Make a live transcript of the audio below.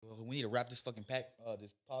we need to wrap this fucking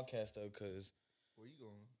this podcast up because Where you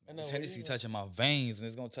going? this Hennessy touching my veins and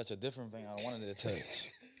it's gonna touch a different vein I don't want it to touch.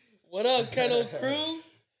 What up, Kennel crew?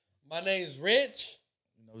 My name's Rich.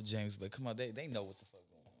 No James, but come on, they know what the fuck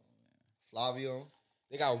going on, man. Flavio.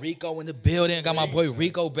 They got Rico in the building. Got my boy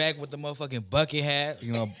Rico back with the motherfucking bucket hat.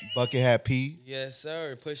 You know, Bucket Hat P. Yes,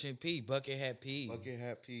 sir. Pushing P. Bucket hat P. Bucket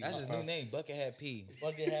Hat P. That's his new name. Bucket hat P.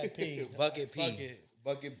 Bucket hat P. Bucket P.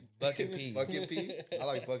 Bucket. Bucket P. Bucket P. I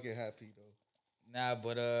like Bucket Hat P though. Nah,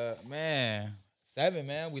 but man, 7,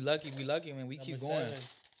 man. We lucky, man. We keep going. 7.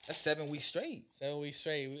 That's 7 weeks straight. 7 weeks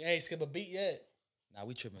straight. We ain't skip a beat yet. Nah,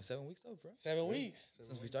 we tripping 7 weeks though, bro. 7 weeks.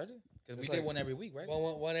 Since we started? Because we It's did like- one every week, right?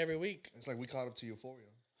 One every week. It's like we caught up to Euphoria.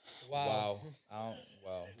 Wow. Wow.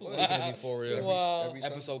 Wow. Speaking of Euphoria, Wow. Every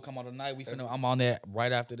Sunday. episode come out tonight. I'm on that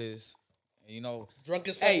right after this. And, you know, Drunk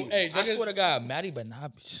as fuck. hey, drunk I as, swear to God, Maddie, but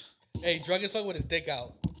not. hey, drunk as fuck with his dick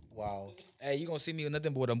out. Wow. Hey, you gonna see me with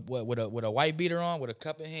nothing but with a white beater on, with a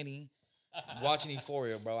cup of Henny, watching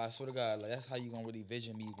Euphoria, bro. I swear to God, like that's how you gonna really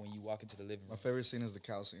vision me when you walk into the living My room. favorite scene is the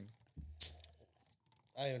cow scene.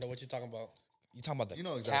 I don't even know what you're talking about. You talking about the You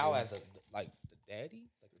know cow exactly. as like the daddy,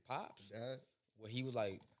 like the pops, Dad. where he was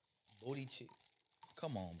like booty chick.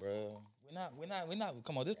 Come on, bro. We're not.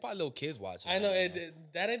 Come on, there's probably little kids watching. I know right now.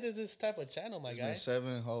 that ain't this type of channel, my It's guy. been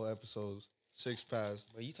 7 whole episodes. 6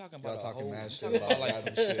 past. But you talking Y'all about talking whole, mad you shit talking about about like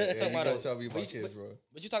random some shit. You Yeah, talking you about gonna tell me about but you- kids, bro.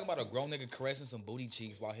 But you talking about a grown nigga caressing some booty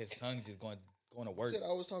cheeks while his tongue just going to work. Shit,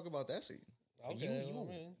 I was talking about that scene. Okay, You I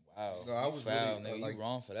mean, wow. No, I You was foul, really, nigga. like- You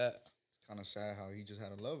wrong for that. Kind of sad how he just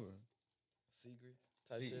had a lover. Secret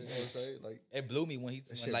type You shit. know what I'm saying? Like, It blew me when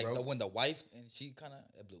That shit broke. when the wife and she kind of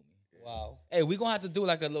it blew me. wow. Hey, we gonna have to do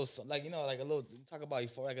like a little like a little talk about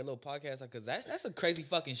before like a little podcast because that's a crazy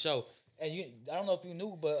fucking show. And I don't know if you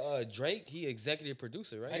knew, but Drake he executive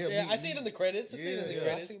producer, right? I see it in the credits. I see it in the Yeah, I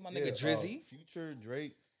credits. see my nigga Drizzy. Future,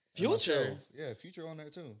 Drake. and Future? myself. Yeah, Future on there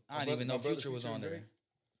too. I didn't even know My brother Future was on and there. Drake.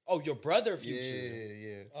 Oh, your brother Future.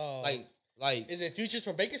 Yeah. Oh, Like is it Futures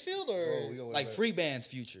from Bakersfield or? Bro, we go way like back. free bands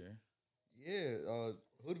Future. Yeah,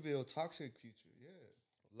 Hoodville, Toxic Future. Yeah.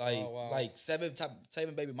 Like Oh, wow. like seven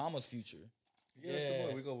baby mama's Future. Yeah, that's the Yeah.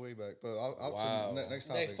 boy. We go way back. But I'll Wow. tell you next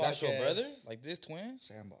topic. Next That's your Podcast. brother? Like this twin?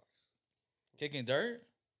 Sandbox. Kicking dirt?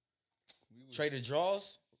 We was, Traded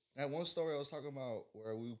draws? that one story I was talking about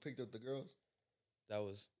where we picked up the girls. That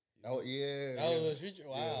was Oh yeah. Oh, yeah. it was Future.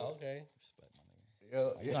 Wow. Yeah. Okay. respect, my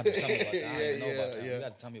nigga. Yeah, You don't have to tell me about that. I yeah, didn't know about that. yeah, You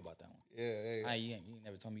got to tell me about that one. yeah. You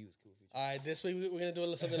never told me you was cool. Future. All right. This week we're gonna do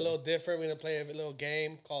something a little different. We're gonna play a little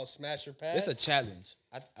game called Smash or Pass. It's a challenge.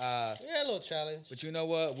 yeah, a little challenge. But you know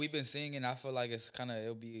what? We've been singing. I feel like it's kind of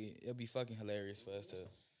it'll be fucking hilarious for us to.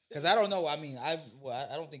 Cause I don't know. I mean, I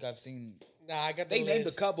don't think I've seen. Nah, I got the They named a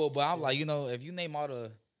list. couple, but I'm like, if you name all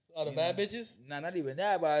the. All the you bad know. bitches. Nah, not even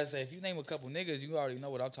that. But I say if you name a couple niggas, you already know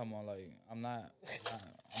what I'm talking about. Like I'm not.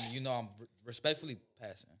 I mean, I'm respectfully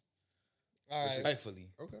passing. All right. Respectfully.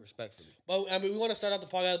 Okay. Respectfully. But I mean, we want to start off the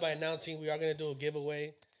podcast by announcing we are gonna do a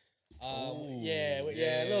giveaway. Ooh, yeah, a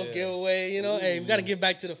yeah. little giveaway. You know, hey, we gotta Ooh. give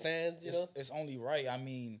back to the fans. You It's, know. it's only right. I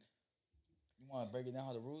mean, you want to break it down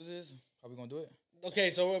how the rules is? How we gonna do it?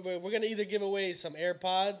 Okay, so we're gonna either give away some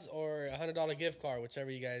AirPods or $100 gift card,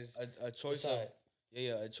 whichever you guys A choice decide.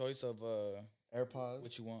 of a choice of AirPods.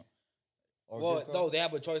 what you want. Or Well, gift card? no, they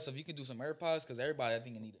have a choice of you can do some AirPods because everybody I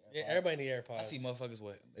think need AirPods. Yeah, everybody need AirPods. I see motherfuckers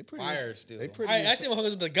with They pretty. fire still. They pretty. I see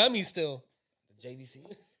motherfuckers with the gummies still. The JVC.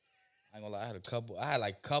 I ain't gonna lie, I had a couple. I had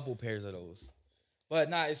like couple pairs of those. But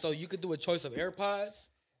nah, so you could do a choice of AirPods,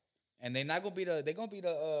 and they not gonna be the. They gonna be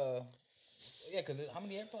the. Yeah, because how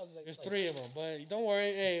many AirPods? Is There's like, 3 of them, but don't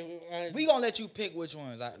worry. Hey, We gonna let you pick which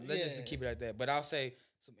ones. Let's just Yeah. keep it like that. But I'll say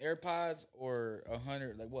some AirPods or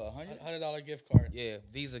 100. Like what? 100? $100 gift card. Yeah,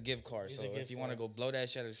 Visa gift card. Visa So gift if you want to card. go blow that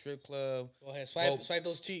shit at a strip club, Go ahead, Well, swipe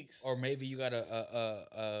those cheeks. or maybe you got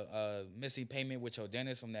a missing payment with your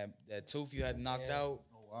dentist from that tooth you had knocked Yeah. out.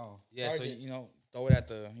 Oh wow. Yeah, so Charge it. throw it at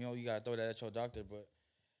you gotta throw that at your doctor. But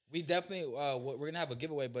we definitely we're gonna have a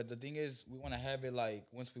giveaway. But the thing is, we want to have it like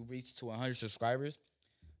once we reach to 100 subscribers.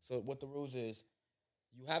 So what the rules is,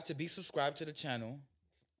 you have to be subscribed to the channel.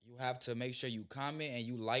 You have to make sure you comment and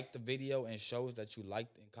you like the video and shows that you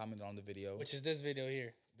liked and commented on the video. Which is this video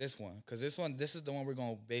here. This one, because this is the one we're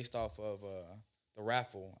going based off of the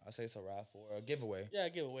raffle. I say it's a raffle or a giveaway. Yeah,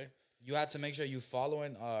 giveaway. You have to make sure you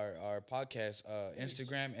following our podcast,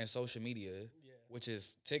 Instagram and social media, Yeah. which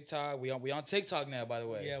is TikTok. We on TikTok now, by the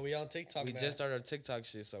way. Yeah, we on TikTok we now. just started our TikTok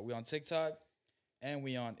shit, so we on TikTok and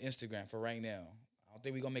we on Instagram for right now. I don't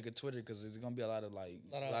think we're gonna make a Twitter because there's gonna be a lot of a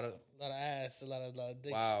lot of ass, a lot of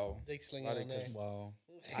dick, wow. dick slinging Lot of on there. cause- Wow.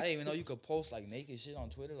 I didn't even know you could post like naked shit on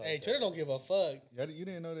Twitter. Like Hey, that. Twitter don't give a fuck. You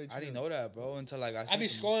didn't know that. I didn't know that, bro, until like I be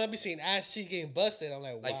scrolling, I be seeing ass cheeks getting busted. I'm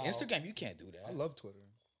like, wow. Like Instagram, you can't do that. I love Twitter.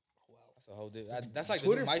 That's a whole that's like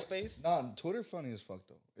Twitter, the new MySpace. Nah, Twitter funny as fuck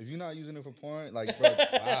though. If you're not using it for porn, like bro,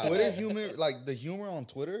 Wow. Twitter humor, like the humor on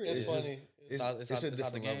Twitter It's is funny. It's, out- it's, it's out- a it's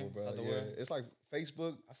out the different game? level, bro. It's out the Yeah, world? it's like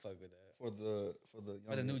Facebook I fuck with that for the for the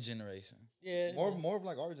younger- new generation. Yeah. more of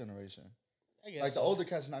like our generation. I guess Like the so. older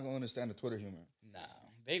cats not gonna understand the Twitter humor. Nah,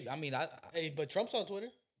 they. I mean, I Hey, but Trump's on Twitter.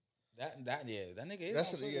 that nigga is.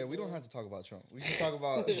 That's on Twitter, yeah. We bro. don't have to talk about Trump. We can talk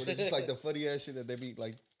about just like the funny ass shit that they be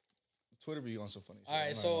like. Twitter be on some funny shit. All right,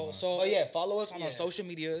 I'm not gonna lie. so Oh yeah, follow us on our Yeah. social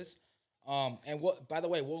medias. And what? By the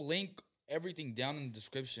way, we'll link everything down in the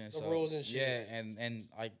description. The rules and shit. Yeah, and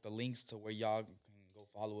like the links to where y'all can go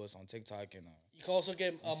follow us on TikTok and you can also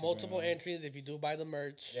get multiple Instagram. entries if you do buy the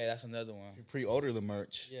merch. yeah, that's another one. If you pre-order the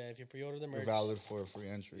merch, Yeah, if you pre-order the you're merch valid for a free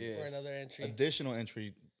entry. Yeah. for another entry. Additional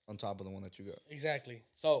entry on top of the one that you got. Exactly.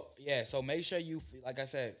 So yeah, so make sure you like I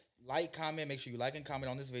said, like, comment. Make sure you like and comment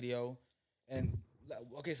on this video. And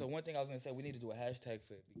okay, so one thing I was gonna say, we need to do a hashtag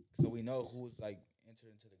for it so we know who's like entered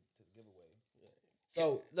into the giveaway.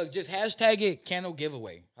 So look, just hashtag it Kennel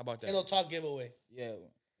giveaway. How about that? Kennel Talk giveaway. Yeah,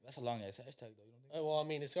 that's a long ass hashtag though. You don't think? Well, I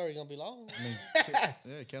mean, it's already gonna be long. I mean,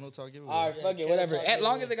 yeah, Kennel Talk giveaway. All right, Yeah, fuck it, Kennel whatever. Talk As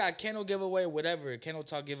long giveaway. as they got Kennel giveaway, whatever, Kennel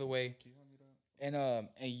Talk giveaway, and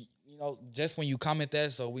you know, just when you comment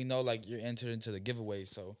that, so we know like you're entered into the giveaway.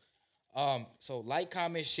 So, so like,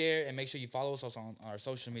 comment, share, and make sure you follow us on our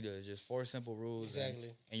social media. It's just 4 simple rules,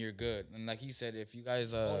 Exactly. and you're good. And like he said, if you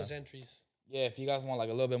guys Bonus entries. yeah, if you guys want like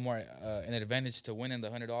a little bit more an advantage to winning the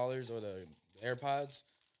 $100 or the AirPods,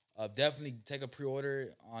 definitely take a pre-order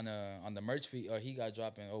on the merch he got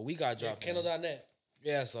dropping or we got Yeah, dropping. Kennel.net.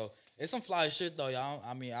 Yeah, so it's some fly shit though, y'all.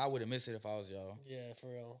 I mean, I wouldn't miss it if I was y'all. Yeah, for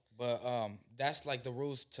real. But that's like the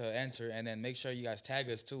rules to enter, and then make sure you guys tag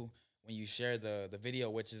us too when you share the video,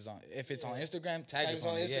 which is on if it's on Yeah. Instagram, tag us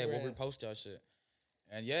on it. Yeah, we'll Instagram. repost y'all shit.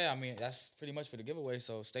 And yeah, I mean that's pretty much for the giveaway.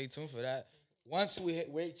 So stay tuned for that. Once we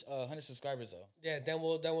reach 100 subscribers though, Yeah, then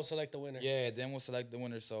we'll select the winner. yeah, then we'll select the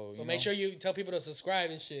winner. So So make sure you tell people to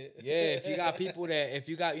subscribe and shit. yeah, if you got people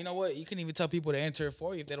you know what, you can even tell people to enter it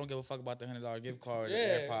for you if they don't give a fuck about the $100 gift card or the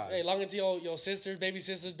Yeah. AirPods. Hey, log into your sisters, baby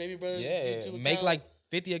brothers. Yeah, YouTube make account. like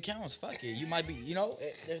 50 accounts. Fuck it. You might be,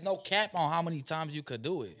 there's no cap on how many times you could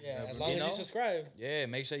do it. Yeah, as you long as know? you subscribe. Yeah,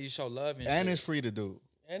 make sure you show love and And shit. it's free to do.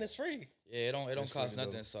 And it's free. Yeah, it don't It's cost free to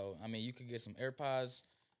do. nothing. So I mean, you can get some AirPods,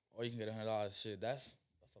 or you can get $100. Shit, that's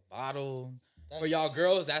a bottle. For y'all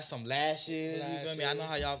girls, that's some lashes. You feel me? I know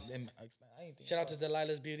how y'all. I ain't think Shout out to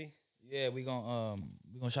Delilah's Beauty. Yeah, we gonna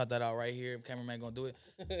shout that out right here. Cameraman gonna do it.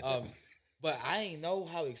 But I ain't know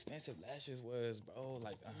how expensive lashes was, bro.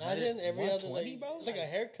 Like Imagine every other 120, like, bro. It's like a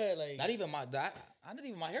haircut, like Not even my that. I didn't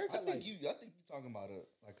even my I haircut. think you're talking about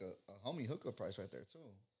a homie hookup price right there too.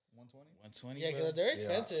 120. 120. yeah, bro. because they're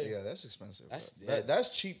expensive. Yeah, that's expensive. That's- That's yeah. that's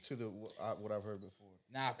cheap to the what I've heard before.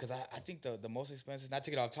 Nah, cause I think the most expensive. Not to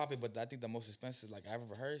get off topic, but I think the most expensive like I've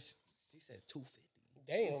ever heard. She said 250.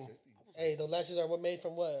 Damn. Hey, those lashes are made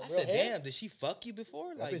from what? I Real said, hair? damn, did she fuck you before?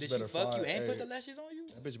 That Like, bitch did she better fuck you fly. and put Hey. the lashes on you?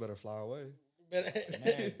 That bitch better fly away. Man,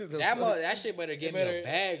 The that shit better give me better- a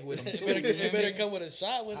bag with them You too. better, you you feel better me? come with a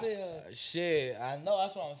shot with it. Shit, I know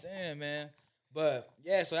that's what I'm saying, man. But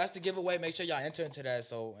yeah, so that's the giveaway. Make sure y'all enter into that.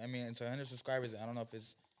 So I mean, into 100 subscribers. I don't know if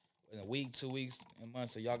it's in a week, 2 weeks, a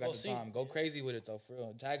month. So y'all got We'll the see. time. Go crazy with it though, for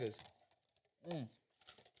real. Tag us.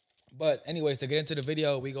 But anyways, to get into the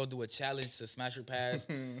video, we gonna do a challenge to smash or pass.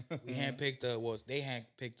 We handpicked they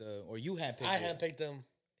handpicked or you handpicked. I it. handpicked them.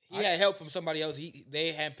 He had help from somebody else.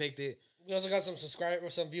 They handpicked it. We also got some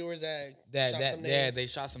subscribers, some viewers that shot some Yeah, names. they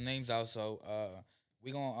shot some names out. So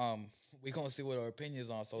we gonna see what our opinions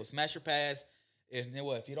on. So smash or pass. Then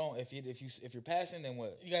what? If you're passing, then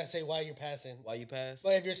what? You gotta say why you're passing. Why you pass?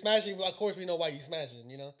 But if you're smashing, well, of course we know why you smashing.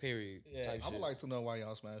 You know Period. Yeah. Type I would shit. like to know why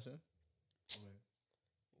y'all smashing.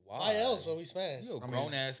 why else would we smash? You a I mean-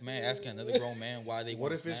 grown ass man asking another grown man why they What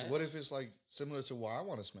want if to it's smash? what if it's like similar to why I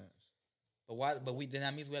want to smash? But why? But we then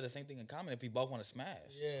that means we have the same thing in common if we both want to smash.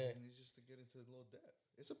 Yeah. And it's just to get into a little depth.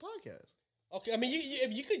 It's a podcast. Okay. I mean,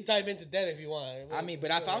 you could dive into that if you want. I mean, but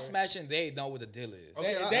if I'm Whatever. smashing, they know what the deal is.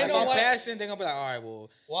 Okay, they If know I'm why. passing, they're gonna be like, all right,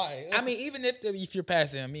 well. Why? I mean, even if you're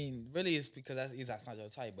passing, I mean, really, it's because that's not your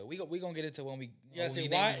type. But we gonna get into when we. yeah. when See we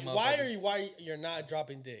why? name these Why motherfuckers. why you're not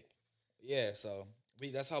dropping dick? Yeah, so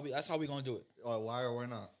that's how we gonna do it. Or why or why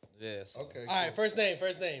not? Yeah. So. Okay. All right. First name. What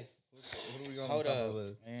What are we going Hold to top up, of the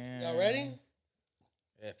list? man. Y'all ready?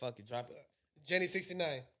 Yeah, fuck it, drop it. Jenny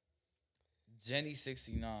 69. Jenny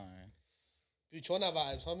 69. Buchona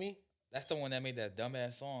vibes, homie. That's the one that made that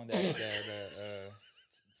dumbass song. That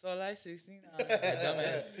So like 69. That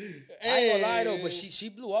dumbass. I ain't gonna lie though, but she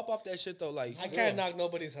blew up off that shit though. Like I can't knock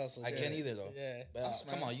nobody's hustle. I can't either though. Yeah. But I come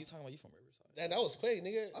smash. on, you talking about you from Riverside? That was quick,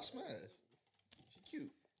 nigga. I smash. She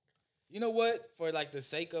cute. You know what? For like the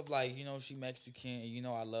sake of like, you know, she Mexican, and you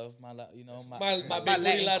know I love my, you know my My my, big booty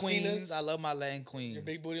Latin Latinas. queens. I love my Latin queens. Your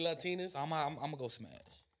big booty Latinas. So I'm gonna go smash.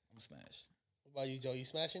 I'm gonna smash. What about you, Joe? You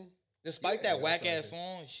smashing? Despite Yeah, that whack ass smashing.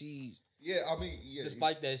 song, she. Yeah, I mean, yeah.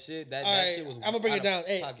 Despite that shit, that Alright, shit was. I'ma bring it out down. of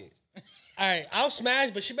Hey. pocket. All right, I'll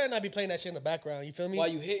smash, but she better not be playing that shit in the background. You feel me? While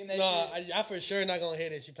you hitting that no, shit? I for sure not gonna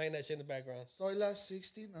hit it. She playing that shit in the background. Soy la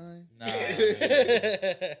 69. Nah,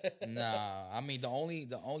 man. Nah. I mean, the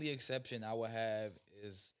only exception I would have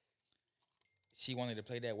is she wanted to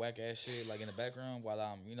play that whack ass shit like in the background while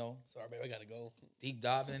I'm, you know, Sorry, babe, I gotta go. deep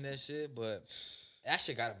diving in that shit. But that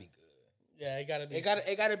shit gotta be good. Yeah, it gotta be.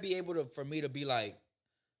 It gotta be able to for me to be like,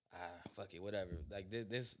 fuck it, whatever. Like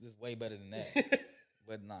this way better than that.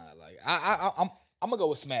 But nah, like I'm gonna go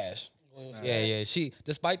with smash. Smash. Yeah. She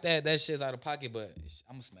despite that shit's out of pocket, but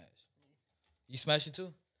I'm gonna smash. You smash it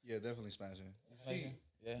too? Yeah, definitely smashing. She,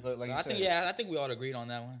 Yeah. But like So you I think we all agreed on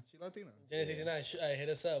that one. she Latina. Jenny 69, hit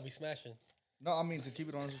us up. We smashing. No, I mean to keep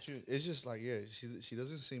it honest with you, it's just like she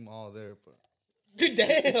doesn't seem all there, but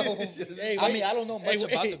Damn. Hey, I mean, I don't know much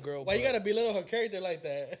about hey, the girl. Why you but- gotta belittle her character like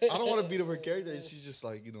that? I don't want to beat up her character. She's just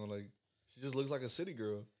like like she just looks like a city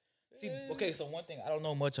girl. See, okay, so one thing I don't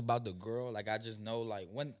know much about the girl. Like I just know like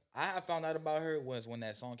when I found out about her was when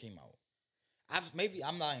that song came out.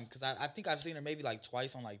 I'm lying because I think I've seen her maybe like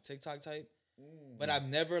twice on like TikTok type, but I've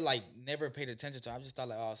never paid attention to her. I just thought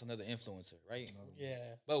like, oh, it's another influencer, right? Yeah.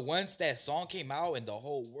 But once that song came out and the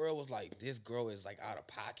whole world was like, this girl is like out of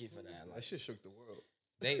pocket for that. That like shit shook the world.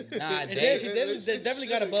 they She definitely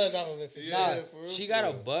got a buzz off of it for sure. Nah, Yeah, for real, she for got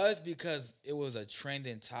a real. buzz because it was a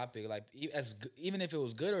trending topic. Like even if it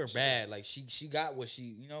was good or bad, like she got what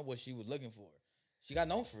she was looking for. She got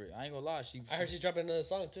known for it. I ain't gonna lie. I heard she's dropping another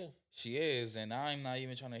song too. She is, and I'm not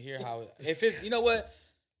even trying to hear how. If it's, you know what,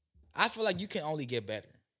 I feel like you can only get better.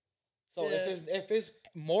 So Yeah. if it's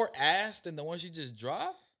more ass than the one she just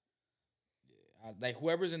dropped, yeah, like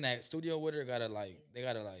whoever's in that studio with her gotta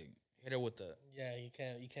hit her with the Yeah, you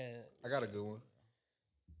can't. I got a good one.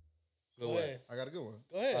 good Go way. ahead. I got a good one.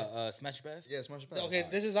 Go ahead. Smash your pass. Yeah, smash your pass. Okay,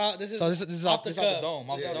 this is all. This is So this is off the cuff. dome.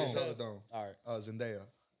 Off Yeah, the it's dome. off the dome. All right. Zendaya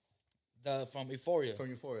From Euphoria. from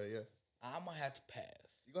Euphoria. Yeah, I'm gonna have to pass.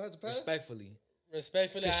 you gonna have to pass. Respectfully.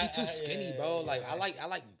 Respectfully, Cause she I- too I- skinny, yeah, bro. yeah, like yeah.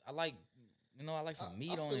 I like you know, I like some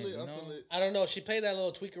meat I on feel it. You I know, feel it. I don't know. She played that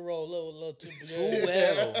little tweaker role, little too too good.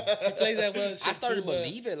 well. She plays that well. I started to too well.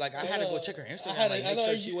 believe it. Like I had to go check her I Instagram, had to- like I make know,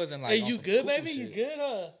 sure you- she wasn't like. Hey, on you some good, cuckoo baby? You shit. good,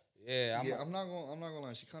 huh? Yeah, Yeah, I'm not gonna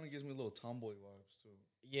lie. She kind of gives me a little tomboy vibes too.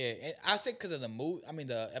 yeah. And I say because of the movie. I mean,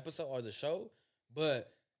 the episode or the show.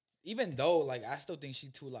 But even though, like, I still think she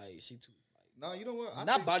too like. No, you know what? I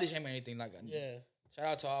Not think, body shaming or anything like. Yeah. Shout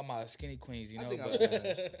out to all my skinny queens, you I know. think I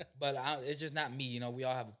But, smash. but it's just not me, you know. We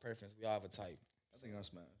all have a preference. We all have a type. I think I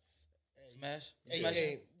smash. Smash. You Hey, smash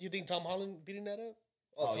hey, it? you think Tom Holland beating that up?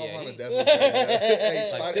 Oh, Oh, Tom yeah, Holland he- definitely. Hey, Like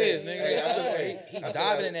Spider- Like this, hey, nigga. hey, after- He hey, after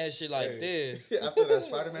diving in that shit like hey, this. After that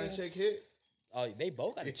Spider-Man check hit, Oh, they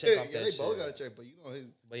both got to check off that they shit. both got a check, but you know,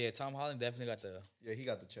 But yeah, Tom Holland definitely got the he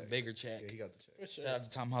got the check. bigger check. Yeah, he got the check. For sure. Shout out to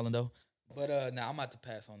Tom Holland though. But now I'm about to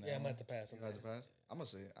pass on that. Yeah, I'm one. at the pass. You on got the that. pass. I'm gonna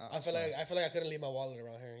say it. I feel like I couldn't leave my wallet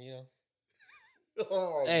around here. You know.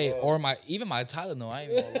 Oh, Hey, bro. or my Tylenol. I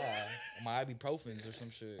ain't gonna lie. Or my ibuprofens or some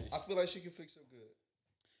shit. I feel like she can fix it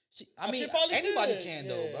good. I She mean, probably anybody could, can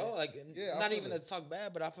yeah. though, bro. Like, Yeah, I not feel even it. to talk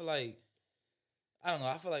bad, but I feel like I don't know.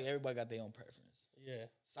 I feel like everybody got their own preference. Yeah,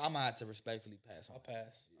 So I'm gonna have to respectfully pass on. I'll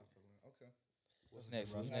pass. Okay. What's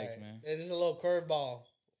next? What's All next, right. man? Hey, this is a little curveball.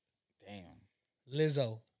 Damn.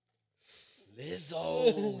 Lizzo.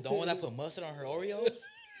 Lizzo, the one that put mustard on her Oreos.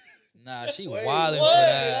 Nah, she Wait, wildin' for What?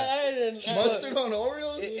 that. I didn't- Mustard on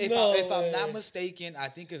Oreos? If I'm way. not mistaken, I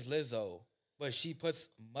think it's Lizzo, but she puts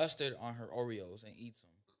mustard on her Oreos and eats them.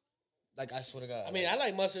 Like I swear to God. I mean, I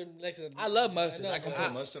like mustard next to. I love mustard. know, Like, You but- put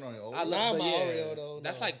I- mustard on your Oreos? I love Not but my yeah, Oreo, though,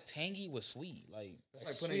 That's no. like tangy with sweet. Like It's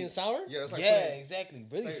like sweet putting, and sour. yeah, it's like yeah, putting, exactly.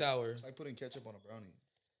 Really like- sour. It's like putting ketchup on a brownie.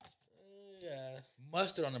 Yeah.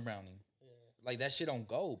 Mustard on the brownie. Like that shit don't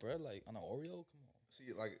go, bro. Like on an Oreo, come on.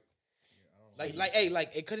 See, like, yeah, I don't know.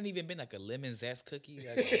 Like it couldn't even been like a lemon zest cookie.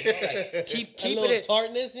 Like, you know, like, keep A little it.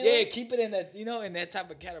 tartness. You know? Yeah, keep it in that, you know, in that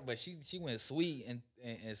type of category. But she went sweet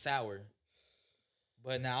and sour.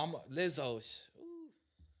 But now I'm Lizzo. Ooh,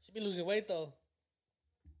 She be losing weight though.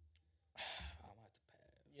 I'm gonna have to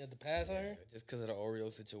pass. You have to pass on her. Yeah, just because of the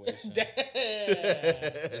Oreo situation. Damn.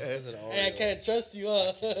 Just because of the Oreo. Hey, I can't trust you,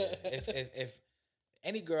 huh? if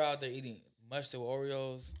any girl out there eating mustard with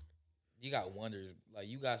Oreos, you got wonders. Like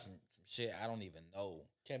you got some shit I don't even know.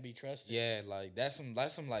 Can't be trusted. Yeah, like that's some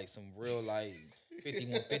real like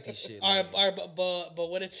 5150 shit. All Like, right, but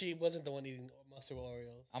what if she wasn't the one eating mustard with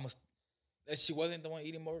Oreos? that she wasn't the one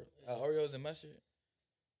eating more Oreos and mustard.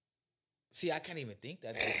 See, I can't even think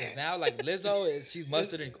that because now like Lizzo she's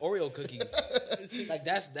mustard and Oreo cookies. Like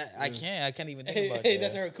that's that I can't even think about Hey, that.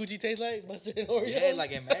 that's what her coochie tastes like, mustard and Oreos. Yeah,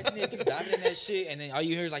 like imagine if you diving in that shit and then all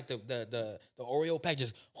you hear is like the Oreo pack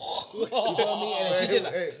just you feel me? And then she just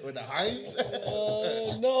like, with the Heinz.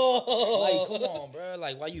 No. like come on, bro.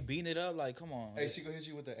 Like why you beating it up? Like come on. Hey, she gonna hit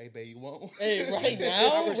you with the "Hey, babe, you want one?" Hey, right I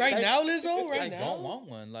now, respect- Lizzo, right I now. don't want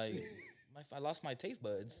one. Like I lost my taste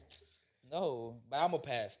buds. No, but I'm gonna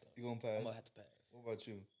pass though. You gonna I'm pass? gonna have to pass. What about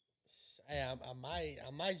you? Hey,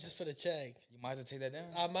 I might just for the check. You might have to take that down.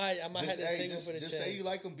 I might have Just, to take one for the just check. say you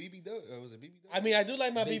like them BBW. Was it BBW? I mean, I do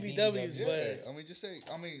like my Big BBWs, BBWs, but I mean, just say.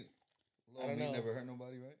 I mean, I don't meat know. never hurt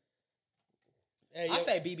nobody, right? hey, I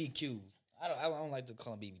say BBQs. I don't like to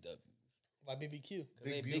call them BBW. my BBQ.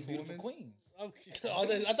 Big, Big beautiful women? queens. Okay. I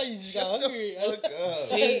thought you just got hungry. Fuck up.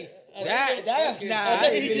 See that's Okay. nah. I I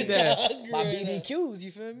think ain't you think just that. got hungry My right now. BBQs.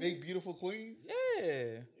 You feel me? Big beautiful queens.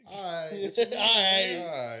 Yeah. All right. All right. All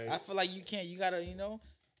I right. feel like you can't. You gotta. You know,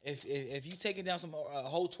 if you taking down some a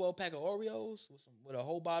whole 12 pack of Oreos with a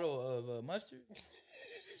whole bottle of mustard.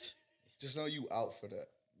 Just know you out for that.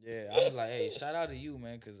 Yeah, I was like, hey, shout out to you,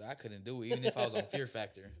 man, because I couldn't do it. Even if I was on Fear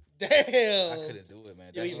Factor, I Damn. couldn't do it,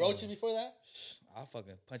 man. You eat roaches before that? I'll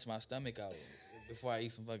fucking punch my stomach out before I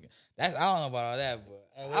eat some fucking. That's I don't know about all that, but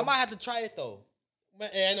I I might have to try it though. Man,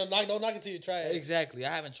 hey, I know, don't knock it till you try it. Exactly,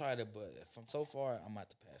 I haven't tried it, but from so far, I'm about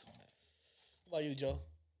to pass on that. What about you, Joe?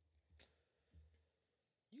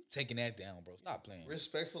 You taking that down, bro? Stop playing.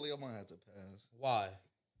 Respectfully, I'm gonna have to pass. Why?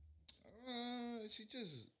 She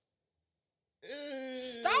just.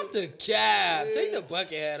 Stop the cap. Take the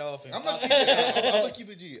bucket hat off. And I'm gonna stop keep the it. cap. I'm gonna keep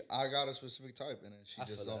it G. I got a specific type, and then she I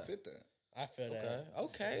just feel don't that. fit that. I feel Okay, that.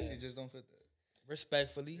 okay. She just don't fit that.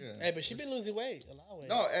 Respectfully. Yeah. Hey, but she been losing weight, a lot of weight.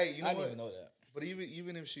 No, hey, you know I didn't what? even know that. But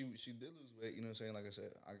even if she did lose weight, you know what I'm saying? Like I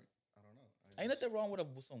said, I don't know. Ain't nothing wrong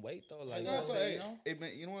with some weight though. Like, No, but hey, you know? hey,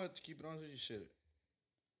 man, you know what? To keep it honest with you, shit.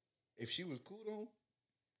 If she was cool though,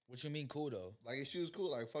 What you mean cool though? like if she was cool,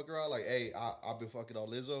 like fuck her out, like hey, I've been fucking on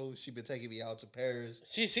Lizzo. She been taking me out to Paris,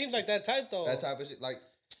 She seems like that type though. that type of shit. Like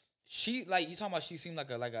She like you talking about? She seemed like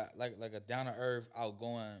a down to earth,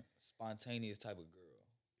 outgoing, spontaneous type of girl.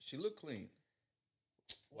 she looked clean.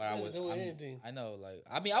 What does it do with anything? I know, like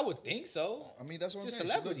I mean, I would think so. I mean, that's what I'm She's a saying.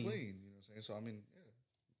 celebrity. She looked clean. You know what I'm saying? So I mean, yeah,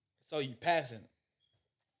 So you passing?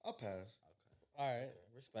 I'll pass. All right.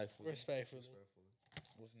 Respectfully. Respectfully.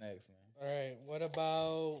 What's next, man? All right. What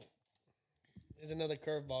about? There's another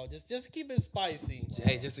curveball. Just to keep it spicy.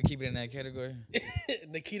 Hey, just to keep it in that category,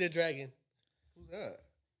 Nikita Dragon. Who's that?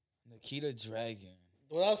 Nikita Dragon.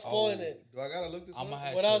 Without spoiling Oh. it. Do I gotta look this I'ma up?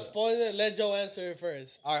 have Without to- spoiling it, let Joe answer it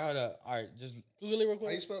first. All right, hold up. All right, just Google it real How you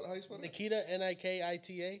quick. spell? How you spell that? Nikita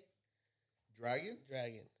Nikita Dragon?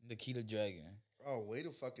 Dragon. Nikita Dragon. Oh, wait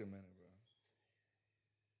a fucking minute, bro.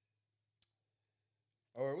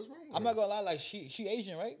 Or what's wrong with I'm her? not gonna lie, like she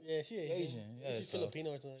Asian, right? Yeah, she Asian. Asian, yeah, She's so-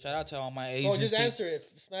 Filipino or something. Shout out to all my Asians. Oh, just people. answer it.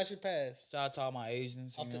 Smash it pass. Shout out to all my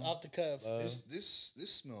Asians. Off you the know? off the cuff. This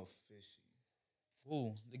smell fishy.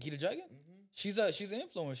 Ooh, Nikita Dragon. Mm-hmm. She's an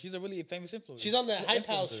influencer. She's a really famous influencer. She's on that She's an hype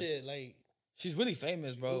house influencer. shit. Like, She's really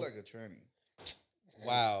famous, She bro. look like a tranny.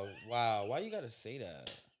 Wow. Why you gotta say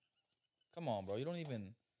that? Come on, bro. You don't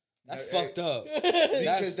even. That's Hey, fucked up.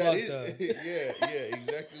 Because that fucked is, up. yeah,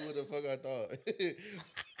 exactly what the fuck I thought.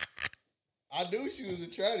 I knew she was a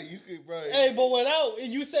tranny. You could, bro. hey, but when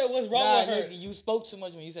you said what's wrong Nah, with her? nigga, you spoke too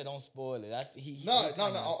much when you said don't spoil it. No.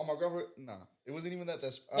 On my girlfriend, nah. It wasn't even that.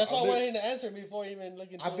 That's why I lit- wanted him to answer before even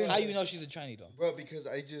looking. I've through been- it. How you know she's a tranny though? Bro, because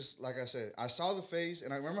I just, like I said, I saw the face,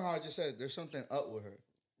 and I remember how I just said there's something up with her.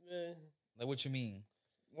 Yeah. Like what you mean?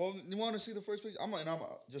 Well, you want to see the first picture? I'm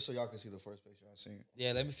just so y'all can see the first picture I seen.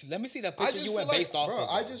 Yeah, let me see. Let me see that I picture just you feel went like, based off bro, of.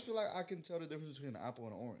 I though. just feel like I can tell the difference between an apple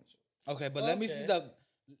and an orange. Okay, but let me see Okay.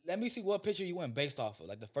 let me see what picture you went based off of.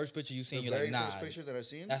 Like the first picture you seen, The you're very like, nah, first picture that I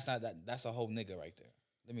seen. that's not that. That's a whole nigga right there.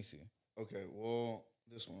 Let me see. Okay, well,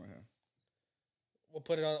 this one right here. We'll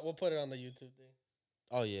put it on the YouTube thing.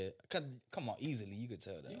 Oh yeah, come on, easily you could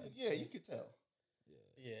tell that. Yeah, you could tell.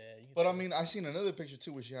 Yeah. You can But I tell. mean, I seen another picture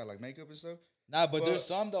too where she had like makeup and stuff. Nah, but there's But-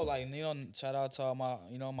 some though, like you know, shout out to all my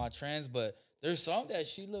my trans, but there's some that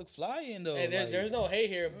she look fly in though. Hey, like, there's no hate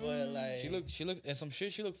here, but like she look and some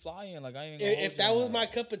shit she look fly in. Like I ain't. Gonna If, hold if you that on was my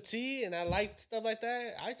cup of tea and I liked stuff like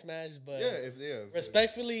that, I smash. But Yeah,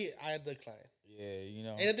 respectfully, I decline. Yeah, you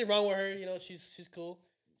know. Ain't nothing wrong with her. You know, she's cool.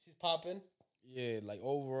 She's popping. Yeah, like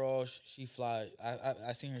overall, she fly.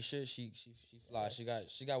 I seen her shit. She fly. She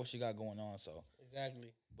got what she got going on. So,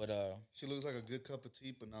 Exactly. but She looks like a good cup of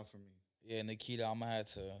tea, but not for me. yeah, Nikita, I'm gonna have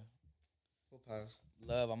to We'll pass.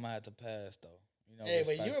 love. I'm gonna have to pass though. You know, Hey,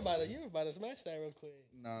 but you respectfully. were about to smash that real quick.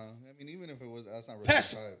 Nah, I mean, even if it was, that's not really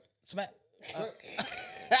Pass. the type. Smack.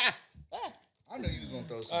 I knew you was gonna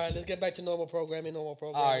throw some. All right, let's get back to normal programming. All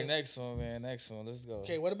right, next one, man. Next one. Let's go.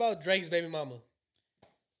 Okay, what about Drake's baby mama?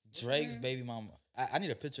 Drake's baby mama. I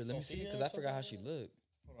need a picture. Let me see Sophia because or I forgot how she something? looked.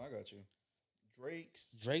 Hold on, I got you. Drake's.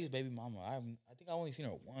 Drake's baby mama. I think I only seen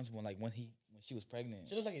her once when she was pregnant.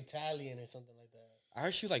 She looks like Italian or something like that. I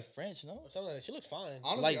heard she was like French, no? Or something like that. She looks fine.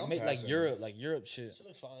 Honestly, Like I'm like passing. Europe shit. She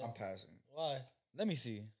looks fine. I'm passing. Why? Let me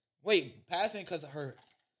see. Wait, passing because of her,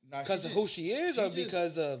 Nah, because of who she is, or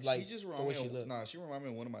because of like she just the remind way me she of, look? Nah, she reminded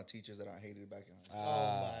me of one of my teachers that I hated back in high school.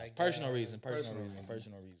 Oh my Personal God. reason. Personal Personal reason. reason.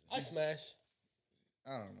 Personal reason. I smash.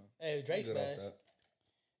 I don't know. Hey, I'm Drake good off smash. that.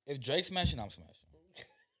 If Drake's smashing, I'm smashing.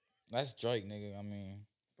 That's Drake, nigga. I mean,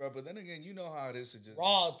 Bro, but then again, you know how it is to just.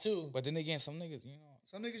 Raw too. but then again, some niggas, you know.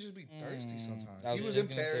 Some niggas just be thirsty sometimes. I was He was just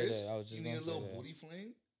in gonna say Paris. that. I was just You need a gonna say little that. booty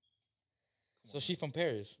fling. So she from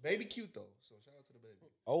Paris. Baby cute though. So shout out to the baby.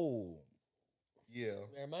 Oh, Yeah.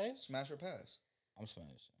 Never mind. Smash or pass. I'm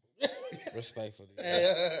smashing. Respectfully.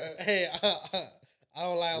 Hey, I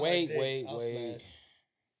don't lie. On my Wait, dick. wait, I'll wait. smash.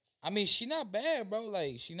 I mean, she not bad, bro.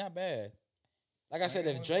 Like, she not bad. Like I I said,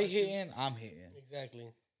 ain't if gonna lie Drake to you. hitting, I'm hitting.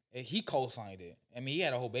 Exactly. And he co-signed it. I mean, he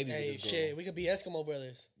had a whole baby Hey, with this shit, girl. we could be Eskimo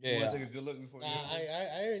brothers. You Yeah. want to take a good look before you Nah, hit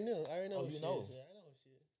I already knew. I already know. Oh, who you she know? is. Yeah, I know who she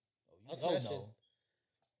is. You I'm don't smashing. know.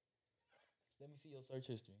 Let me see your search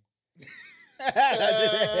history.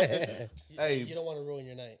 Hey. You don't want to ruin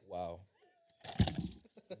your night. Wow.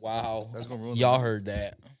 Wow. That's gonna ruin. Y'all the heard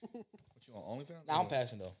that. What you on OnlyFans? Nah, I'm Or-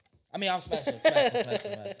 passing though. I mean, I'm smashing.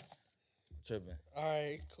 Tripping. All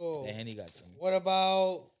right, cool. And Henny got some. What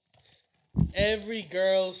about every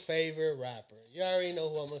girl's favorite rapper? You already know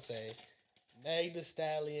who I'm gonna say. Meg The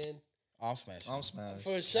Stallion. I'm smashing. I'm smashed.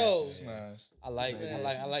 For sure. Smash. I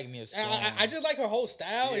like me a song. I just like her whole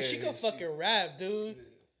style, and she Yeah, can she- fucking rap, dude.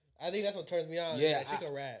 I think that's what turns me on. Yeah, Yeah, she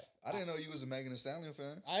can rap. I didn't know you was a Megan Thee Stallion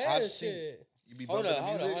fan. I I've am seen- shit. You be Hold bumping up,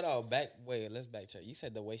 the music. hold up. Let's backtrack. You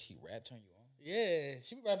said the way she rap turned you on. Yeah,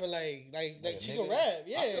 she be rapping like Like she a can nigga? rap.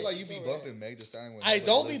 Yeah, I feel like she you be can rap. bumping Meg Thee Stallion. I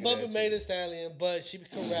don't be looking bumping at Meg you. Thee Stallion, but she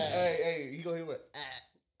can rap. Hey, he go here with.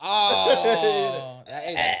 Oh,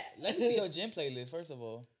 let me see your gym playlist first of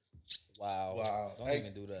all. Wow. Wow. Don't Hey,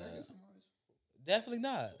 even do can I that. get some ice? Definitely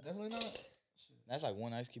not. Definitely not. That's like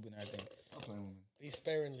one ice cube and everything. Stop playing with me. Be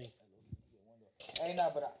sparingly. Hey, nah,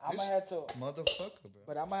 but I'm This gonna have to. Motherfucker, bro.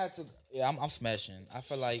 But I'm gonna have to. Yeah, I'm smashing. I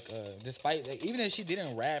feel like, despite like, even if she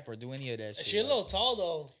didn't rap or do any of that shit, She a like, little tall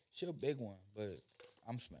though. she a big one, but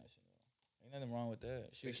I'm smashing. Ain't nothing wrong with that.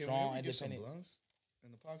 She Hey, was can strong, we get some independent. blunts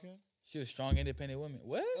in the podcast? She was strong, independent woman.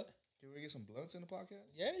 What? Can we get some blunts in the podcast?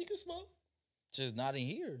 Yeah, you can smoke. Just not in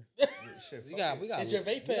here. Yeah, shit, We fuck got, it. we got. It's your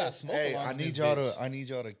vape we got pen. smoke Hey, alarms I in need this y'all bitch. to. I need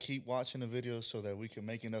y'all to keep watching the videos so that we can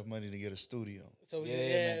make enough money to get a studio. So we Yeah, can,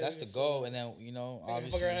 man, that's we the can goal. smoke. And then you know, We can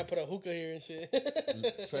obviously, fuck around and put a hookah here and shit.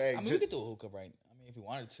 So hey, I mean, we could do a hookah right. I mean, if we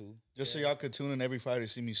wanted to, just so y'all could tune in every Friday to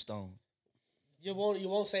see me stone. you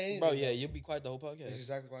won't say anything. bro. Yeah, you'll be quiet the whole podcast. That's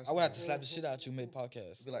exactly why I would have to slap the shit out you mid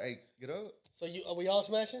podcast. Be like, hey, get up. So are we all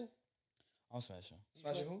smashing? I'm smashing.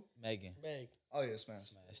 Smashing who? Megan. Meg. Oh yeah, smash.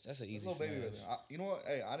 Smash. That's an That's easy little smash. baby right there. You know what?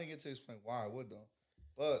 Hey, I didn't get to explain why I would though,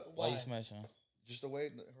 but Why you Why? smashing? just the way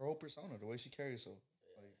her whole persona, the way she carries herself,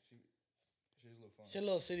 like she's a little fun. She a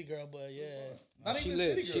little city girl, but yeah. Not She even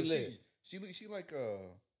lit, city she girl. lit.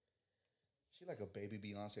 She like a baby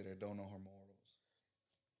Beyonce that don't know her morals.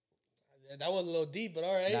 That was a little deep, but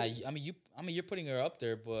all right. Nah, I mean, you're putting her up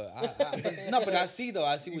there, but but I see though.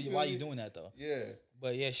 I see You why feel you me? doing that though. Yeah.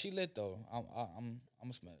 But yeah, she lit though. I'm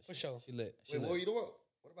a smash For sure. She lit. She Wait, lit. well, you know what?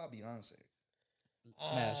 What about Beyonce?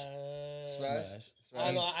 Smash. Smash. I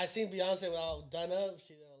don't know. I seen Beyonce without done up.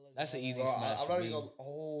 She don't look. That's an bad. easy Bro, smash I'm for not even me. gonna.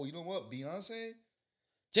 Oh, you know what? Beyonce.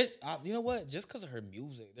 Just you know what? Just because of her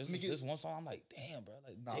music, there's Let me this get- one song I'm like, damn, bro.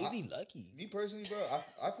 Like Nah, Jay Z lucky. Me personally, bro,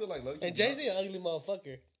 I feel like And Jay Z, an ugly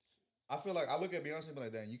motherfucker. I feel like I look at Beyonce and be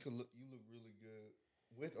like, damn, you look really good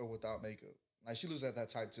with or without makeup. Like she looks at that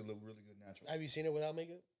type to look really good natural. Have you seen her without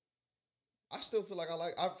makeup? I still feel like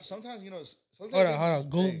sometimes you know. Sometimes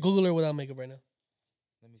Hold on. Hey, Google her without makeup right now.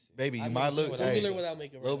 Let me see. Baby, you I've might never seen look- without hey. Google her makeup. without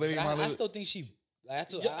makeup. Right Little now. baby But might I look. still think she. I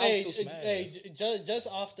still, Ju- I'll hey, still smash. just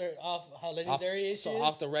off how legendary she So is.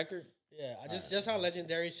 off the record, yeah, just how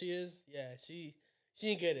legendary she is. Yeah, she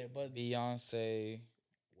didn't get it, but Beyonce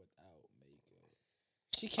without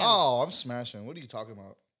makeup. She can't. Oh, I'm smashing. What are you talking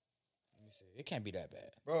about, Let me see. It can't be that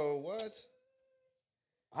bad. bro? What?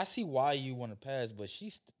 I see why you want to pass, but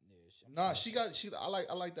I'm Nah, smashing. I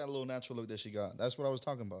like that little natural look that she got. That's what I was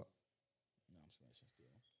talking about. No, I'm smashing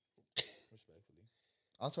still. Respectfully.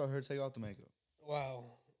 I'll tell her to take off the makeup. Wow.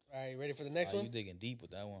 All right, ready for the next You one? digging deep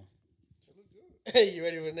with that one. She look good. You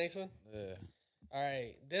ready for the next one? Yeah. All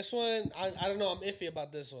right, this one I don't know. I'm iffy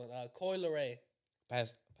about this one. Coy Leray.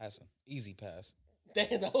 Passing. Easy pass.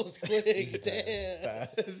 Damn, that was quick. Easy pass. Damn.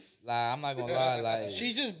 Fast. Like, I'm not gonna lie, like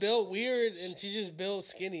She's just built weird and she's just built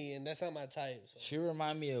skinny, and that's not my type. So. she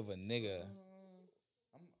remind me of a nigga.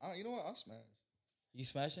 You know what? I'll smash. You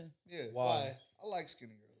smashing? Yeah. Why? I like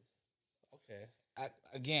skinny girls. Okay.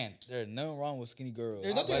 Again, there's nothing wrong with skinny girls.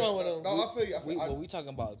 There's nothing wrong with them. No, I feel you. But we talking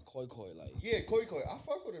about koi, like. Yeah, Koi. I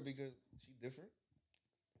fuck with her because she's different.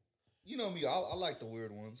 You know me. I like the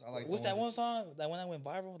weird ones. I like. What's the that ones one song? That one that went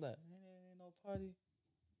viral? That ain't no party.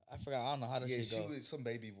 I forgot. I don't know how that Yeah, shit she go. with some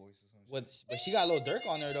baby voice or something. But she got a little Dirk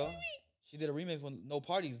on there though. She did a remix with No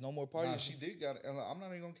Parties, No More Parties. Nah, she did got it. And I'm not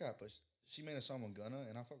even gonna cap, but she made a song with Gunna,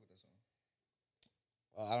 and I fuck with that song.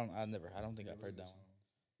 I don't think I've heard that one.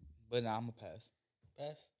 But nah, I'm a pass.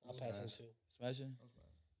 Pass? I'll pass it too. Smashing?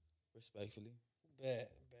 Respectfully. Bet.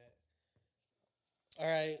 All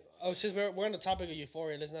right. Oh, since we're on the topic of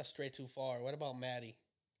Euphoria, let's not stray too far. What about Maddie?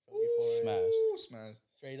 From Euphoria? Smash.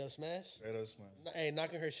 Straight up smash? Straight up smash. Hey,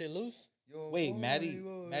 knocking her shit loose? Yo, Wait, boy, Maddie's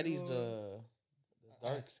boy.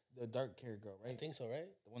 the dark hair girl, right? I think so, right?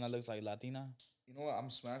 The one that looks like Latina. You know what? I'm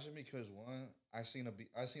smashing because one, I seen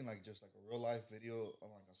like just like a real life video on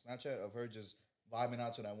like a Snapchat of her just vibing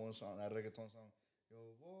out to that one song, that reggaeton song. Yo,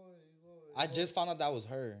 boy. I just found out that was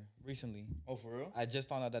her recently. Oh, for real? I just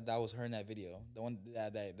found out that was her in that video. The one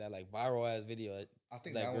that like viral ass video. I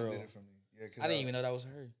think that that girl. one did it for me. Yeah, I didn't even know that was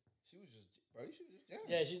her. She was just, bro. She was just jamming.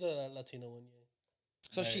 Yeah, she's the Latino one, yeah.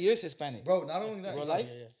 So she is Hispanic. Bro, not only that, Real life?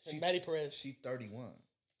 Yeah. Maddie Perez. She 31.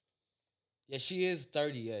 Yeah, she is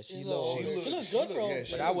 30. Yeah, She's she a little looks. older. She looks good for yeah, him.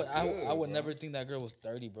 she But looks I would good, never bro. think that girl was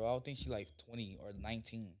 30, bro. I would think she like 20 or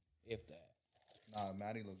 19, if that. Nah,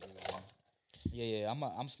 Maddie look good, bro. Yeah.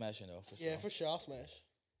 I'm smashing though for sure. Yeah, for sure. I'll smash.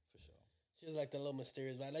 For sure. She's like the little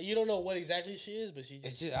mysterious vibe. Like you don't know what exactly she is, but she just.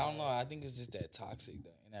 It's just I don't know. I think it's just that toxic though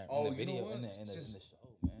in Oh, the you know video what? in the show,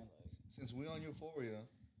 man. Like, Since we on Euphoria,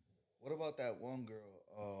 what about that one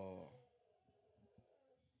girl?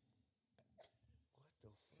 what the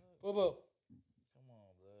fuck? Bobo. Come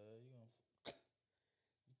on, blood.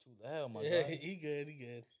 You too loud, my Yeah, guy. he good.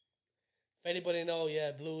 If anybody know,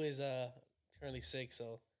 yeah, Blue is currently sick,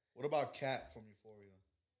 so. What about Kat from Euphoria?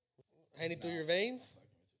 Handing through your veins.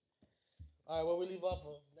 All right, what we leave off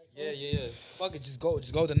of? Next one? Yeah. Fuck it, just go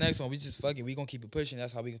to the next one. We just fuck it. We gonna keep it pushing.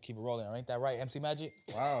 That's how we gonna keep it rolling. Ain't that right, MC Magic?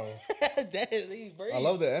 Wow. Damn, he's brave. I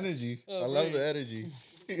love the energy. Oh, I love great. the energy.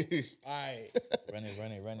 All right. Run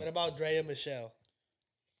it. What about Drea Michelle?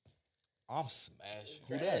 I'm smashing.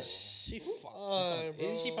 Who that? She fine, bro.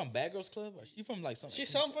 Isn't she from Bad Girls Club? Or she from like something? She's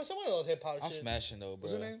some from some of those hip hop I'm shit. smashing though, bro.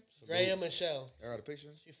 What's her name? Drea Michelle. I got a picture.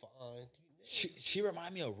 She fine. She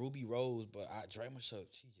remind me of Ruby Rose, but Dre Michelle,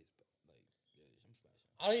 she just like I'm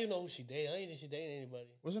smashing. I don't even know who she dating. I don't even think she dating anybody.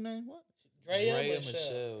 What's her name? What? Drea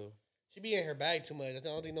Michelle. She be in her bag too much. I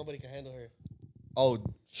don't think nobody can handle her. Oh,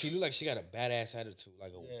 She look like she got a badass attitude,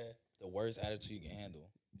 like Yeah. the worst attitude you can handle.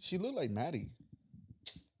 she looked like Maddie.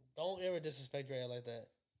 Don't ever disrespect Drea like that.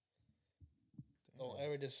 Don't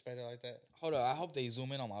ever disrespect her like that. Hold up, I hope they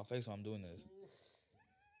zoom in on my face while I'm doing this.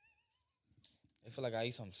 I feel like I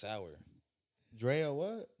eat something sour. Drea,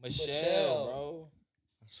 what? Michelle, bro.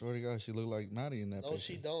 I swear to God, she looked like Maddie in that No, picture.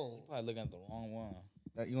 she don't. You probably looking at the wrong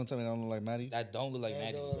one. You gonna tell me that don't look like Maddie? That don't look like That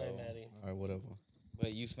Maddie, don't look bro. like Maddie. All right, whatever.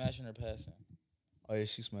 But you smashing or passing? Oh yeah,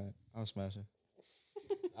 she smacked. I'm smashing.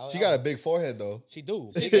 I- She I- got a big forehead though. She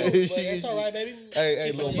do. She do, but She- that's all right, baby. Hey,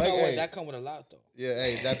 Keep little it You know Mike, what? hey. That come with a lot though. Yeah,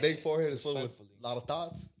 hey, that big forehead is full of Respectfully. a lot of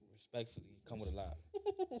thoughts. Respectfully, come with a lot.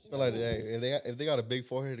 But like, hey, if they got a big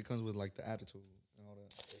forehead, it comes with like the attitude and all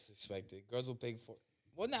that. Disrespected. Girls with big for.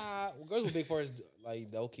 Well, nah. Girls with big foreheads,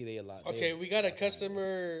 like okay, they a lot. Okay, we got a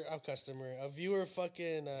viewer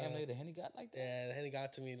fucking. Damn, nigga, the Henny got like that. Yeah, the Henny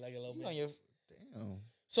got to me like a little You bit. on your Damn.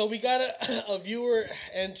 So we got a viewer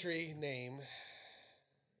entry name.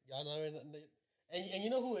 Y'all know it, and you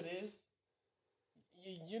know who it is.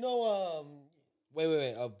 You know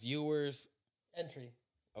wait. Viewers. entry.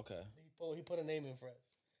 Okay. He put a name in for us.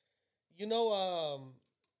 You know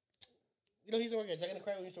he used to work at Jack in the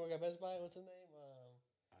Crack. We used to work at Best Buy. What's his name?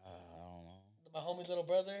 I don't know. My homie's little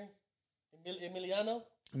brother, Emiliano.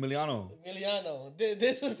 Emiliano.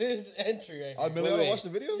 This was his entry right Oh, here. Emiliano wait. watched the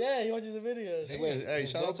video? Yeah, he watches the videos. Hey,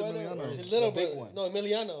 shout out to little brother Emiliano. or His little the big brother. one. No,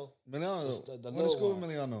 Emiliano. Emiliano. The Went to little school one. with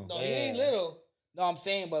Emiliano. No, he Yeah. ain't little. No, I'm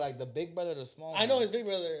saying, but like the big brother, the small. I know one. his big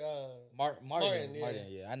brother. Martin. Martin, yeah. Martin,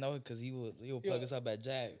 yeah. I know because he would plug us up at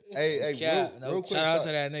Jack. Hey, Yeah, real quick. shout out to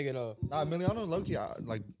that nigga though. Nah, Emiliano, low-key,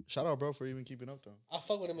 like, shout out, bro, for even keeping up, though. I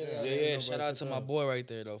fuck with him. Yeah, Yeah, no, shout bro, out for to sure. my boy right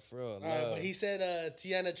there though, for real. All right, but he said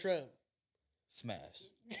Tiana Trump. Smash.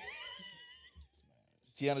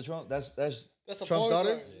 Tiana Trump, that's That's a Trump's porn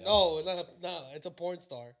daughter? star. Yeah. No, it's not. No, it's a porn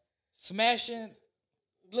star. Smashing.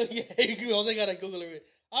 Look, yeah, Jose gotta Google it.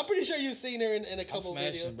 I'm pretty sure you've seen her in a couple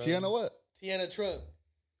smashing, videos. bro. Tiana what? Tiana Trump.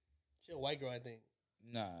 She's a white girl, I think.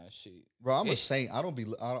 Nah, shit. Bro, I'm a It's- saint. I don't be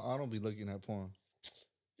looking at porn.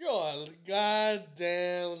 You're a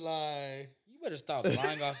goddamn lie. You better stop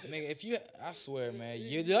lying off, nigga. If you, I swear, man,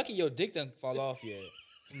 you're lucky your dick doesn't fall off yet.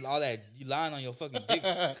 From all that you lying on your fucking dick.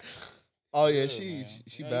 Oh yeah, Good, she man.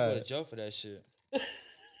 she You know, you go to bad. jail for that shit.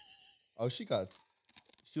 Oh, she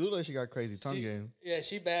look like she got crazy tongue game. Yeah,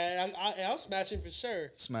 she bad. I'll smash him for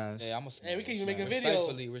sure. Smash. Yeah, I'm a. Hey, we can even smash. make a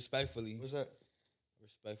video. Respectfully. What's that?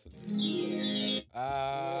 Respectfully. look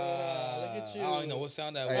at you. I don't even know what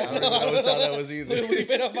sound that was. Hey, I don't even know what sound that was either. We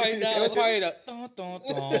better find It was out. probably the dun dun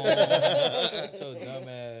dun. So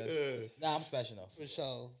dumbass. Nah, I'm smashing off. For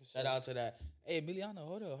sure. Shout out to that. Hey, Emiliano,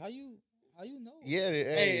 hold up. How you know? Yeah.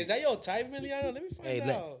 Hey, is that your type, Emiliano? Let me find Hey,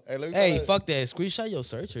 out. Hey, let me Hey, find out. fuck that. Screenshot your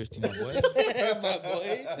search history, my boy. My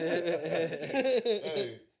boy.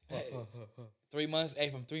 Hey. 3 months. Hey,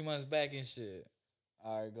 from 3 months back and shit.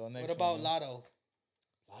 All right, go next. What about one. Lotto?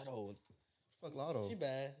 Lotto? Fuck Lotto. She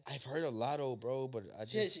bad. I've heard of Lotto, bro, but I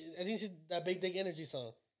just I think she that Big Dick Energy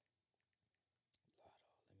song.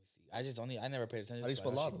 let me see. I never paid attention. How do you to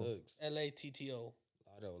spell how she Lotto? looks. LATTO.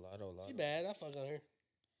 Lotto. She bad. I fuck on her.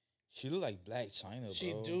 She look like Black China, bro.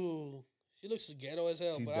 She do. She looks ghetto as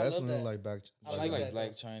hell, She but I love definitely that. like back. I She like look like that, Black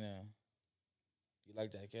though. China. You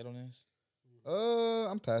like that ghetto-ness?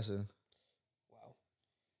 I'm passing. Wow.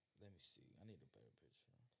 Let me see. I need a better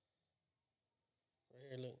picture. Right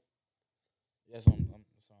here, look. Yes, I'm on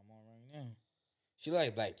right now. She look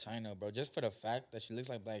like Black China, bro. Just for the fact that she looks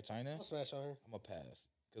like Black China, I'll smash on her. I'm a pass.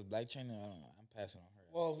 Cause Black China, I don't know. I'm passing on her.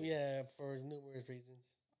 Well, yeah, for numerous reasons.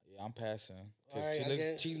 Yeah, I'm passing. Cause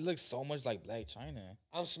Alright, she looks so much like Black China.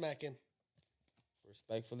 I'm smacking.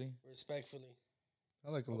 Respectfully. Respectfully.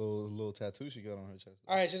 I like a little tattoo she got on her chest.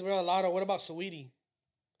 All right, since we're on Lotto, what about Sweetie?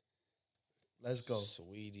 Let's go.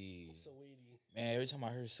 Sweetie. Sweetie. Man, every time I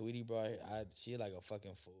heard Sweetie, bro, she like a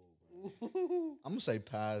fucking fool, bro. I'm gonna say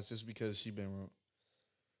pass just because she been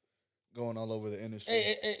going all over the industry.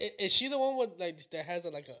 Hey, is she the one with like that has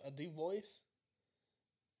a deep voice?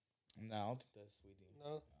 No, I don't think that's Sweetie.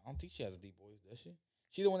 No. I don't think she has a deep voice, does she?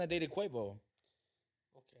 She the one that dated Quavo.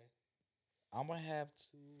 Okay. I'm gonna have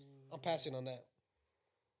to I'm passing on that.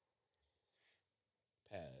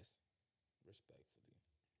 pass. Respectfully.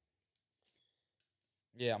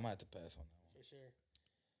 Yeah, I'm gonna have to pass on that one. For sure.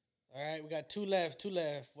 All right, we got two left.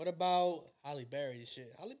 What about Halle Berry?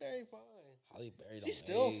 Shit, Halle Berry fine. Halle Berry. She's don't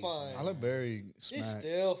still age, fine. man. Halle Berry She's smack.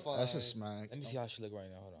 still fine. That's a smack. Let me see how she look right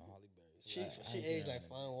now. Hold on, Halle Berry. She aged like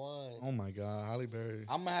fine wine. Oh my god, Halle Berry.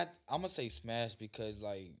 I'm gonna say smash because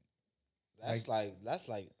that's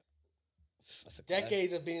that's a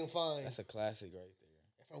Decades of being fine. That's a classic right there.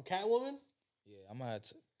 From Catwoman, Yeah, I'm gonna have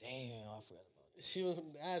to. Damn, I forgot about that. she was.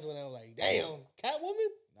 That's when I was like, damn, Catwoman.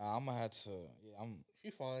 Nah, I'm gonna have to. Yeah, I'm She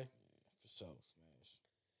fine. for sure smash.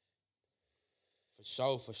 For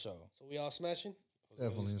sure. So we all smashing.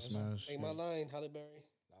 Definitely a smash. Take my line, Halle Berry.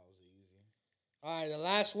 That was easy. All right, the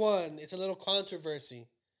last one. It's a little controversy.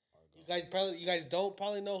 You guys don't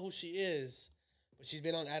probably know who she is, but she's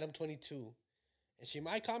been on Adam 22, and she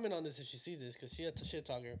might comment on this if she sees this because she a shit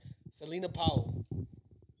talker. Selena Powell. Who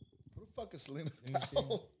the fuck is Selena Let me see.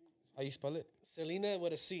 Powell? How you spell it? Selena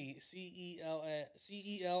with a C. Celina.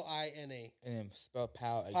 And then spell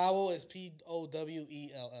Powell. Powell is Powell.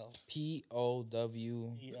 Powell.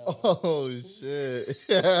 Oh shit.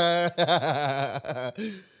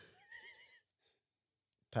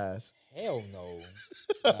 Pass. Hell no.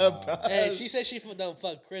 Pass. Hey, she said she done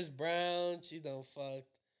fuck Chris Brown. She done fucked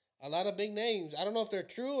a lot of big names. I don't know if they're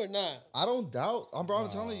true or not. I don't doubt. I'm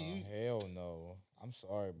telling you. Hell no. I'm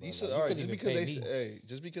sorry, bro. These, Like, you all right, couldn't just even because pay they me.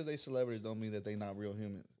 just because they celebrities don't mean that they not real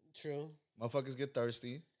humans. True. Motherfuckers get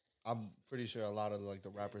thirsty. I'm pretty sure a lot of like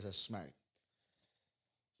the rappers have smacked.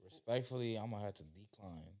 Respectfully, I'm gonna have to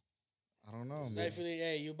decline. I don't know, man. Respectfully,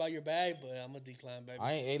 hey, you about your bag, but I'm gonna decline, baby.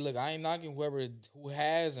 I ain't knocking who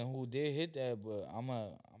has and who did hit that, but I'm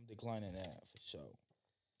declining that for sure.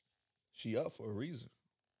 She up for a reason.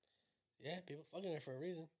 Yeah, people fucking her for a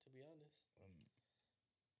reason, to be honest.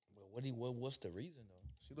 But what's the reason though?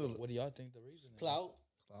 She little What do y'all think the reason is? Clout.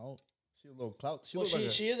 clout. She a little clout. Well,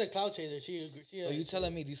 she is a clout chaser. She So you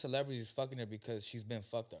telling me these celebrities fucking her because she's been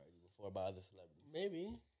fucked already before by other celebrities?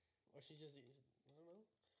 maybe, or she just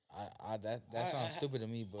I don't know. That sounds stupid to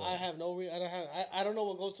me, but I have no I don't know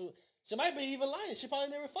what goes through. She might be even lying. She probably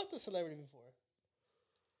never fucked a celebrity before.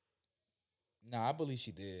 nah, I believe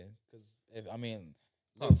she did. Cause I mean,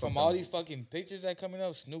 Oh, look, fuck from all them. these fucking pictures that coming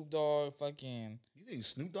up, Snoop Dogg, fucking. You think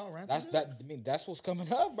Snoop Dogg ran That's through that. I mean, that's what's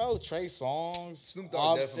coming up, bro. Trey Songz, Snoop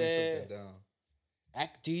Dogg definitely Offset, took that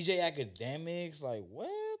down. DJ Academics. Like what?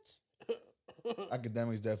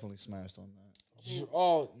 Academics definitely smashed on that.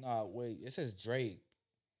 Oh no, wait. It says Drake.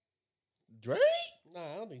 Drake? Nah,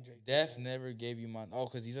 I don't think Drake. Def never gave you my. Oh,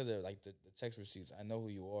 because these are the text receipts. I know who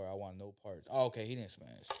you are. I want no part. Oh, okay. He didn't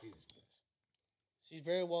smash. She's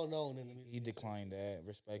very well known in the music. He declined that.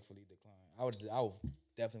 Respectfully declined. I would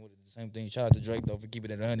definitely would have done the same thing. Shout out to Drake though for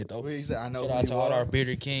keeping it 100 though. He said, I know Shout who out to you all are. our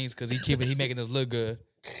bearded kings because he making us look good.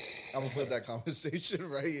 I'm gonna put that conversation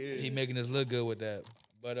right here. He making us look good with that.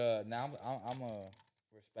 But now I'm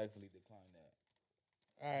respectfully decline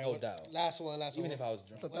that. All right, No doubt. Last one. Even if I was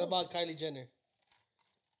drunk. What about Kylie Jenner?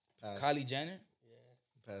 Pass. Kylie Jenner?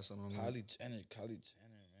 Yeah. Passing on that. Kylie Jenner,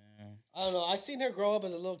 man. I don't know. I seen her grow up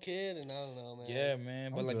as a little kid, and I don't know, man. Yeah,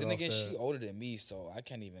 man. But I'm like good then off again, that. she older than me, so I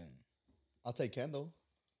can't even. I'll take Kendall.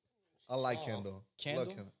 I like Oh. Kendall. Kendall?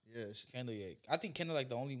 Love Kendall. Yeah. Kendall, yeah. I think Kendall like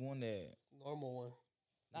the only one that Normal one.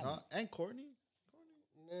 not And Courtney.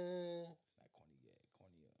 Nah. not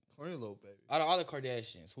corny yet. Courtney, little baby. Out of all the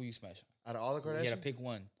Kardashians, who you smashing? Out of all the You gotta Kardashians. pick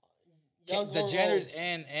one. Young The or Jenners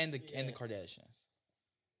old? and the Yeah. Kardashians.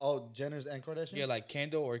 Oh, Jenner's and Kardashians. Yeah, like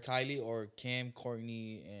Kendall or Kylie or Kim,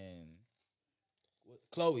 Courtney, and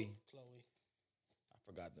Chloe. Chloe. I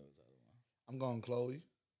forgot those other one. I'm going Chloe.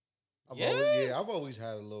 Yeah? I've always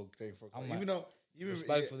had a little thing for Chloe. I'm like- Even though,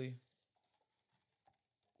 Respectfully.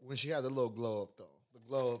 when she had the little glow up though, the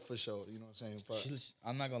glow up for sure. You know what I'm saying? But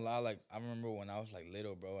I'm not gonna lie. Like I remember when I was like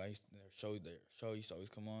little, bro. I used the show used to always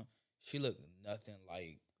come on. She looked nothing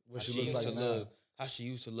like what how she she looks used like to now. look. How she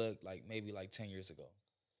used to look like maybe like 10 years ago.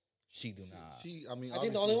 She do not. She, I mean, I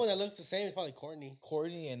think the only one that looks the same is probably Courtney.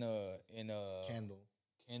 Courtney and Kendall.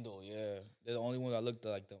 Kendall, yeah, they're the only one that looked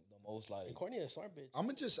like the most like. And Courtney is a smart bitch. I'm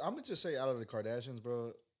gonna just say out of the Kardashians,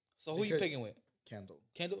 bro, So who you because- picking with? Kendall.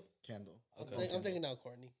 Kendall. I'm Okay. thinking now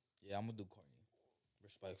Courtney. Yeah, I'm gonna do Courtney.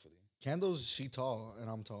 Respectfully. Kendall's she tall and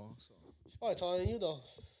I'm tall, so She's probably taller than you though.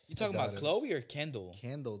 You talking doubt about it. Chloe or Kendall?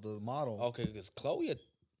 Kendall, the model. Okay, because Chloe,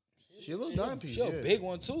 She a little dime piece. she a yeah. big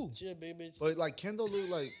one too. She a big bitch. But like Kendall look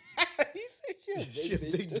like He said she a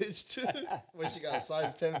big bitch too. When she got a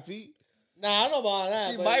size 10 feet. Nah, I don't know about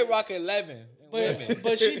that. She but, might rock 11 in women.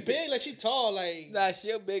 but she big, like she tall, like Nah, she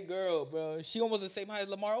a big girl, bro. She almost the same height as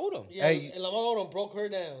Lamar Odom. yeah. Hey. And Lamar Odom broke her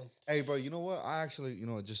down. Hey, bro, you know what? I actually,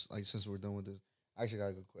 just like since we're done with this, I actually got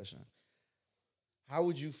a good question. How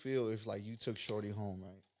would you feel if like you took Shorty home,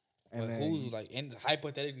 right? And then who's you- like, in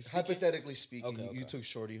hypothetically speaking, hypothetically speaking, Okay, you okay. took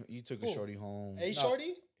Shorty, you took a Who? Shorty home. Hey, No.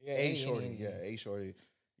 shorty. yeah, A Shorty, yeah, A Shorty.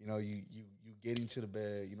 You get into the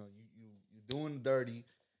bed, you doing dirty,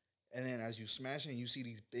 and then as you smashing, you see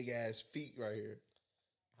these big ass feet right here.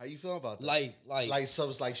 How you feel about that? like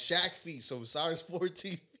some like Shaq feet, some size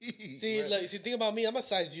 14 feet. See, right? like, think about me. I'm gonna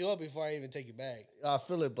size you up before I even take it back. I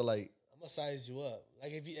feel it, but like, I'm gonna size you up.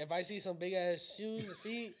 Like if I see some big ass shoes and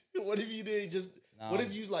feet, what if you didn't just? Nah, What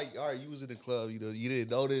if you like? All right, you was in the club, you didn't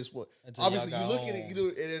notice. What? until y'all Obviously, you got look at it,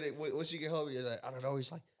 home. and then once you get home, you're like, I don't know.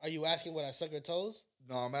 It's like, are you asking would I suck her toes?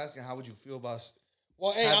 no, I'm asking, how would you feel about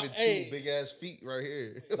Well, hey, having hey, two big ass feet right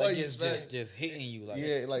here? like While you just smash? hitting you like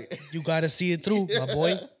Yeah, like you gotta see it through, my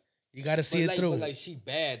boy. You gotta see but it through. But like she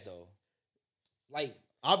bad though. Like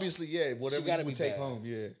obviously, yeah. Whatever gotta you would be take bad. home,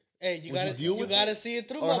 yeah. hey, you would you gotta deal you with gotta it? see it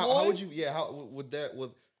through, Or my boy. how would you? Yeah, how would that?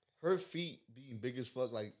 Would her feet being big as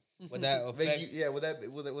fuck like would that make affect? you? Yeah, would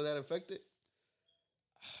that affect it?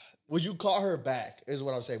 Would you call her back? Is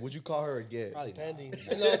what I'm saying. Would you call her again? Probably Depending,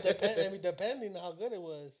 not. depending on how good it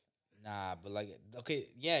was. Nah, but like, okay,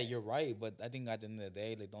 yeah, you're right. But I think at the end of the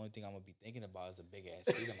day, like the only thing I'm gonna be thinking about is a big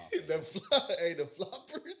ass feet in my face. the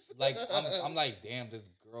floppers. Like I'm like, damn, this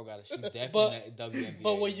girl got she's definitely But- WNBA.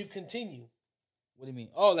 But when you continue, What do you mean?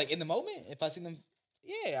 Oh, like in the moment, if I see them,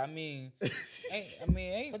 yeah. I mean,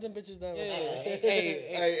 ain't put them bitches down. yeah,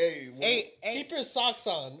 Hey, Keep your socks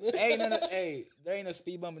on. no, hey, there ain't a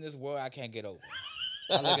speed bump in this world I can't get over.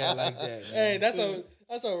 I look at it like that. Man. Hey, that's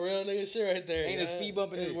a real nigga shit right there. Ain't a yeah. speed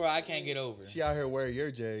bump in this world I can't get over. She out here wearing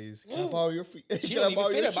your J's. Can I borrow your feet? She Can I don't borrow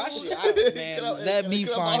even your fit in my shoes? shit. I- man, Can I- let me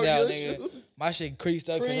can I find borrow out, your nigga. shoes? My shit creased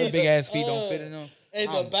up because her Creased big ass feet don't up. fit in them. Hey,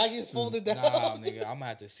 the back is folded down. Nah, nigga, I'm gonna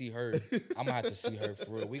have to see her. I'm gonna have to see her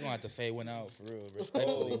for real. We gonna have to fade one out for real,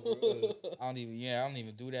 respectfully. I don't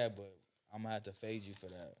even do that, but I'm gonna have to fade you for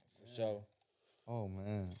that for sure. Oh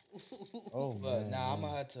man. Oh But man. nah, I'm man.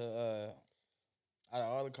 gonna have to. Out of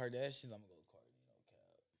all the Kardashians, I'm gonna go Cardi. No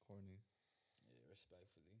cap. Corny. Yeah,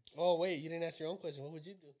 respectfully. Oh wait, you didn't ask your own question. What would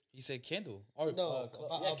you do? He said Kendall. Or No,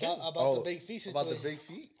 about, Kendall. about the big feet situation. About the big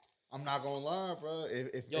feet. I'm not gonna lie, bro.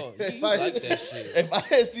 If Yo, if you I like see- that shit. If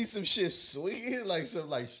I see some shit swinging, like some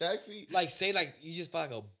like Shaq feet, Like say like you just felt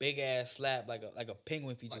like a big ass slap, like a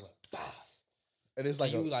penguin feature, like boss. and it's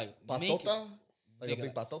like you a like mink- patota, like a nigga,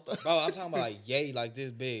 big patota. Bro, I'm talking about like yay, like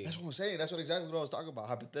this big. That's what I'm saying. That's exactly what I was talking about.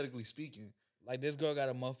 Hypothetically speaking, Like this girl got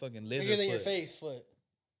a motherfucking lizard Bigger than foot. your face foot.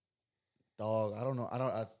 dog. I don't know.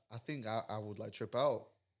 I think I would like trip out.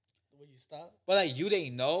 Will you stop? But like you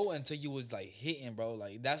didn't know until you was like hitting, bro.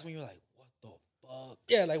 Like that's when you're like, what the fuck?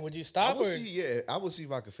 Yeah, like would you I stop will or? see. Yeah, I will see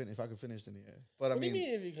if I could finish. If I could finish, then yeah. But I What do you mean,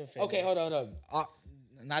 mean if you can finish? Okay, hold on.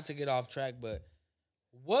 Not to get off track, but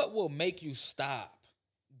what will make you stop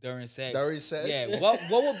during sex? During sex? Yeah. What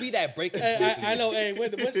would be that breaking point? Hey, for I you? know. Hey,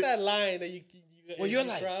 what's that line that you Well, you're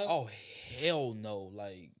like, cross? oh hell no,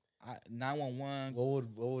 like 911. what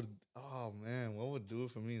would? Oh man, what would do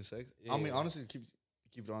it for me in sex? I mean, Yeah. honestly, keep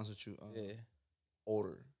it honest with you. Yeah.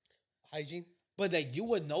 Odor. hygiene. But like you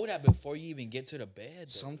would know that before you even get to the bed. though.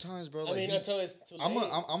 Sometimes, bro. I Like mean, he- until it's too late. I'm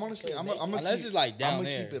honestly, I'm gonna Unless keep, it's like down I'm gonna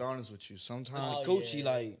there. keep it honest with you. Sometimes Oh, Coochie, yeah.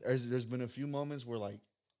 like there's been a few moments where like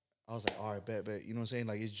I was like, all right, bet. You know what I'm saying?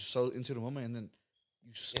 Like it's just so into the moment, and then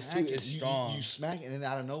you smack it. it's You- strong. You smack it, and then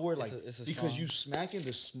out of nowhere, like it's a because strong- you smacking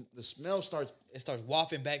the smell starts. it starts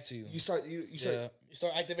wafting back to you. You start. You start. Yeah, You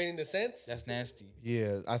start activating the sense. that's nasty.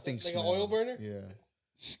 Yeah, I think Like an smell. oil burner? Yeah,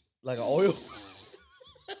 like an oil.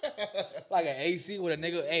 Like an AC with a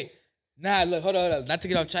nigga. Hey, nah, look, hold on. Not to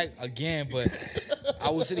get off track again, but I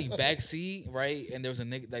was sitting back seat, right, and there was a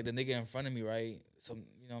nigga, like the nigga in front of me, right. Some,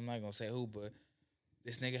 I'm not gonna say who, but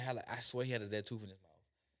this nigga had like, I swear he had a dead tooth in his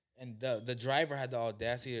mouth, and the driver had the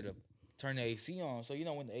audacity to turn the AC on. So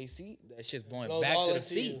when the AC, that shit's blowing Blows back all to the into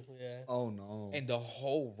seat, you, yeah. Oh no. and the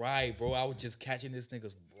whole ride, bro, I was just catching this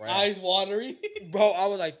nigga's breath, Eyes watery. bro. I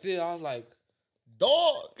was like this. I was like.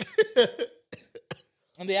 Dog.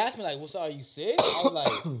 And they asked me like, "What's up? Are you sick?" I was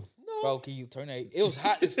like, "No, bro. Can you turn that?" It was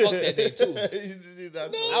hot as fuck that day too.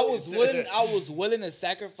 I was willing to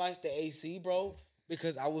sacrifice the AC, bro,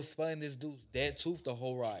 because I was smelling this dude's dead tooth the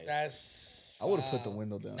whole ride. That's. I would have put the foul.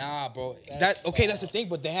 window down. Nah, bro. That's That's the thing.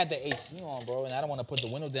 But they had the AC on, bro, and I don't want to put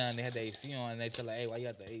the window down. They had the AC on, and they tell like, "Hey, why you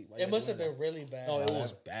got the AC?" It must have been really bad. No, it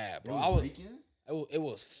was bad, bro. It I was. leaking? It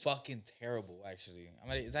was fucking terrible, actually. I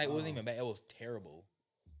mean, it's like, it wasn't even bad. It was terrible.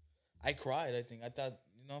 I cried. I think I thought,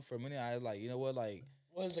 for a minute, I was like, you know what, like.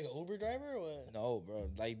 What is it, like an Uber driver or what? No, bro.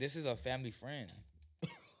 Like this is a family friend.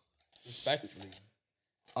 Respectfully,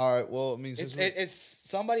 All right. Well, I mean, since it's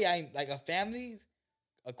somebody I like a family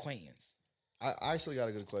acquaintance. I actually got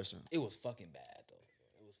a good question. It was fucking bad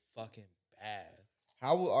though. It was fucking bad.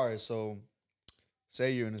 All right, so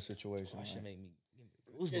say you're in a situation. That should right? make me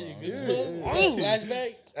Yeah, you goosebumps. good? Yeah. Oh,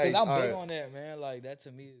 flashback. Cause I'm all big right. on that, man. Like that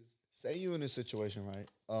to me is. Say you in a situation, right?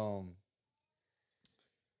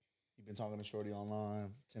 You've been talking to Shorty online,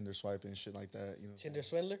 Tinder swiping, shit like that. You know, Tinder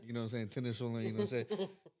swindler. You know what I'm saying? Tinder swindler. You know what I'm saying?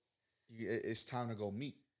 It's time to go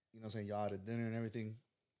meet. You know what I'm saying? Y'all at dinner and everything.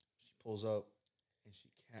 She pulls up and she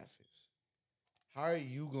catfish. How are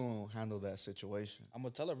you gonna handle that situation? I'm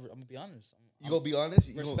gonna tell her. I'm gonna be honest. You gonna be honest?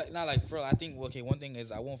 You gonna- Respect. Not like for. I think okay. One thing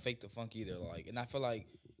is I won't fake the funk either. Like, and I feel like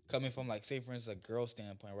coming from like say for instance a girl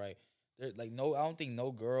standpoint, right? There, like no, I don't think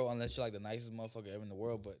no girl unless you're like the nicest motherfucker ever in the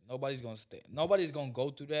world, but nobody's gonna go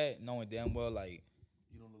through that knowing damn well like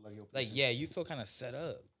you don't look like your like yeah, you feel kind of set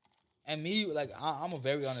up. And me, like I'm a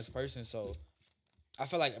very honest person, so I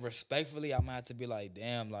feel like respectfully I'm gonna have to be like,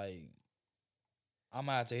 damn, like I'm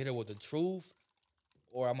gonna have to hit her with the truth,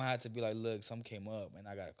 or I'm gonna have to be like, look, something came up and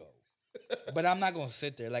I gotta go. But I'm not gonna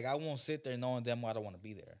sit there. Like I won't sit there knowing damn well I don't want to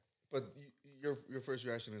be there. But your first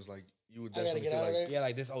reaction is like you would I gotta definitely get feel out of like there. Yeah,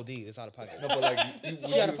 like this OD, it's out of pocket. no, but like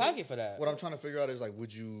She out of pocket for that. What I'm trying to figure out is like,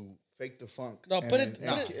 would you fake the funk? No, and put it. then-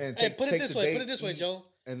 Put it and hey, take- put it take this the way. date, Put it this way, eat, Joe.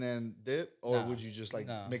 and then dip, or Nah. would you just like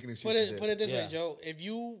Nah. make an excuse? Put to it. dip? Put it this Yeah. way, Joe. If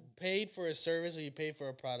you paid for a service or you paid for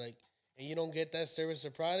a product and you don't get that service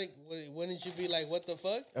or product, wouldn't you be like, what the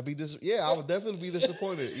fuck? I'd be yeah, I would definitely be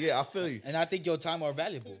disappointed. Yeah, I feel you. And I think your time more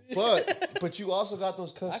valuable. But you also got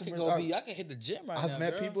those I can customers. go I can hit the gym right now. I've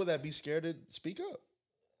met girl. people that be scared to speak up.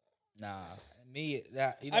 Nah, me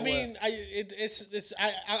that. You know I mean,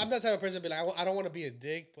 I'm not the type of person to be like, I don't want to be a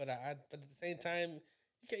dick, but but at the same time,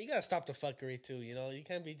 you gotta stop the fuckery too. You know, you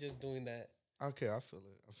can't be just doing that. Okay, I feel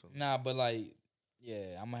it. Nah, but like,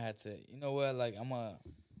 yeah, I'm gonna have to. You know what? Like, I'm gonna.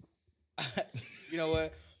 You know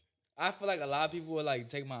what? I feel like a lot of people would like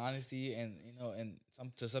take my honesty, and and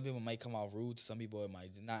some people might come out rude. To some people, it might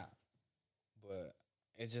not. But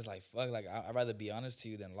it's just like fuck. Like I'd rather be honest to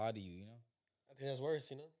you than lie to you. I think that's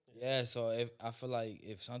worse. Yeah. So if I feel like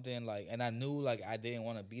if something like, and I knew like I didn't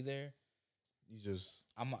want to be there, You just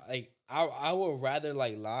I'm like I would rather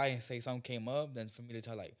like lie and say something came up than for me to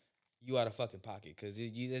tell like you out of fucking pocket because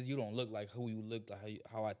you don't look like who you look like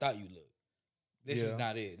how I thought you looked. This is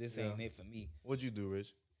not it. This ain't it for me. What'd you do,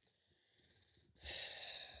 Rich?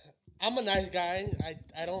 I'm a nice guy.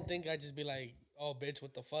 I don't think I just be like, oh bitch,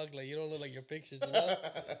 what the fuck? Like you don't look like your pictures.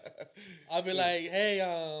 I'll be like, hey,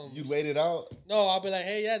 you laid it out. No, I'll be like,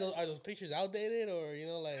 hey, yeah, are those pictures outdated or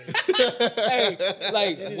like, hey,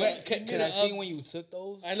 like can I see when you took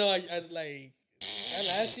those? I know I like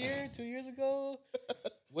last year, 2 years ago.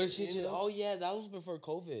 What did she say? Oh yeah, that was before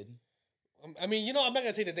COVID. I mean, I'm not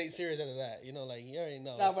gonna take the date serious after that. Like you already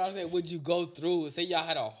know. Nah, but I'm saying, would you go through? Say y'all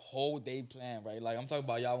had a whole day plan, right? Like I'm talking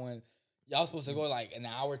about y'all when y'all supposed to go like an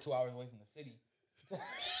hour, 2 hours away from the city. You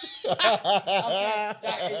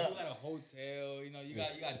had a hotel, you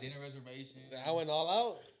got dinner reservations. I went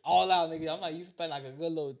all out, nigga. I'm like, you spent like a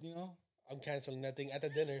good little, I'm canceling that thing at the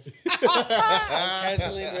dinner. I'm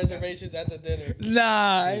canceling reservations at the dinner.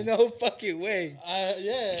 Nah, ain't no fucking way.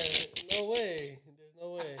 Yeah, no way. There's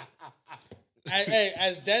no way. Hey,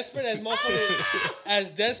 as desperate as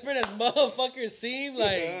motherfuckers seem,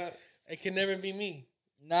 like it can never be me.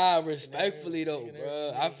 Nah, respectfully though,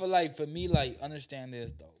 bro. I feel like for me, like, understand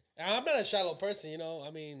this though. I'm not a shallow person,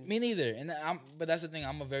 I mean, me neither. But that's the thing.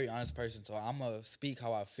 I'm a very honest person, so I'm gonna speak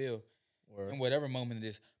how I feel in whatever moment it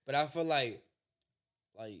is. But I feel like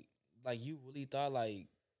you really thought like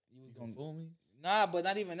you was gonna fool me. Nah, but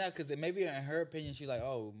not even that, because maybe in her opinion, she's like,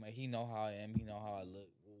 oh, man, he know how I am, he know how I look,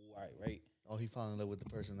 right? Oh, he fell in love with the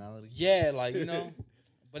personality. Yeah, like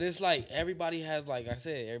But it's like everybody has, like I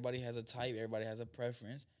said, everybody has a type, everybody has a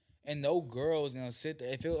preference, and no girl is gonna sit there.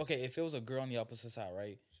 If it was a girl on the opposite side,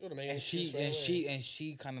 right? And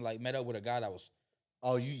she kind of like met up with a guy that was.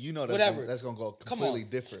 Oh, you know that's gonna go completely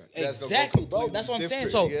different. Exactly, bro. That's what I'm saying.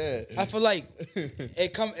 So I feel like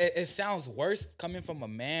it sounds worse coming from a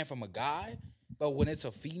man, from a guy, but when it's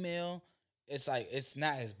a female, it's like it's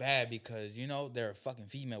not as bad because they're a fucking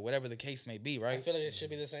female, whatever the case may be, right? I feel like it should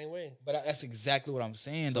be the same way. But that's exactly what I'm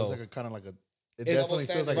saying, so though. It's like it definitely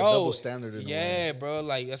feels like a double standard. In a way. Bro.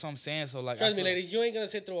 Like that's what I'm saying. So like, trust me, ladies, you ain't gonna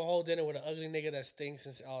sit through a whole dinner with an ugly nigga that stinks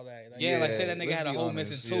and all that. Like, like say that nigga had a whole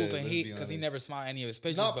missing tooth and because he never smiled any of his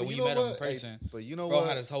pictures. But when you met him in person, but you know bro what?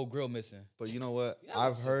 had his whole grill missing. But you know what?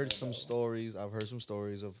 I've heard some stories of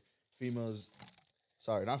females.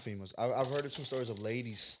 Sorry, not females. I've heard of some stories of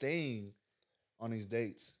ladies staying on these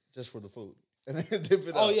dates just for the food and then dip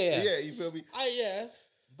it out. Yeah. You feel me? Yeah.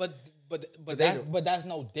 But that's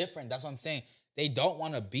no different. That's what I'm saying. They don't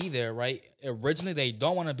want to be there, right? Originally, they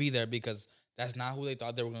don't want to be there because that's not who they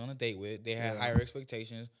thought they were going to date with. They had higher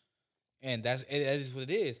expectations, and that is what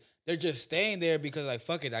it is. They're just staying there because, like,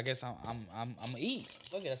 fuck it. I guess I'm gonna eat.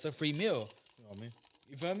 Fuck it. That's a free meal. You know what I mean?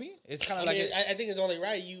 You feel me? It's kind of like I think it's only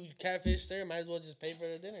right. You catfish there, might as well just pay for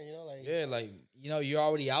the dinner. You're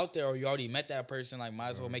already out there, or you already met that person. Like,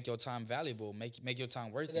 might as well make your time valuable. Make your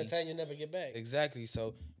time worth it. That time you never get back. Exactly.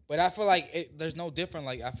 So. But I feel like there's no different.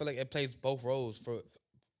 Like I feel like it plays both roles for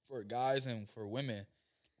guys and for women.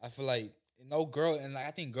 I feel like no girl, and like,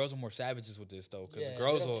 I think girls are more savages with this though, because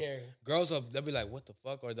they'll be like, what the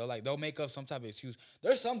fuck, or they'll make up some type of excuse.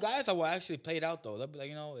 There's some guys that will actually play it out though. They'll be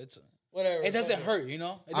like, it's whatever. It doesn't hurt, It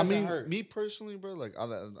doesn't hurt. Me personally, bro, like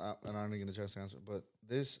and I didn't get a chance to answer, but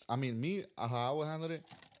how I would handle it,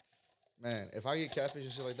 man. If I get catfish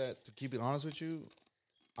and shit like that, to keep it honest with you.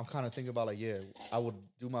 I'm kind of thinking about like, I would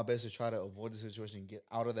do my best to try to avoid the situation and get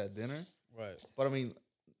out of that dinner. Right. But I mean,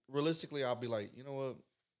 realistically, I'll be like, you know what?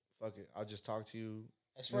 Fuck it. I'll just talk to you.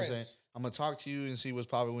 That's friends. What I'm saying? I'm going to talk to you and see what's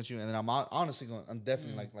popping with you. And then I'm honestly I'm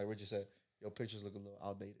definitely like Richard said, your pictures look a little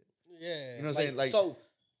outdated. Yeah. You know what I'm saying? Like, so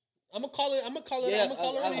I'm gonna call it.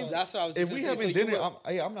 That's what I was. If we having dinner,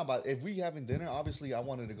 I'm not about. If we having dinner, obviously, I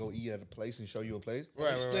wanted to go eat at a place and show you a place.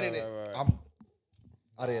 Right. Splitting it. I'm.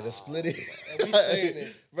 To split it. We splitting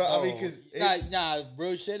it, bro. I mean, cause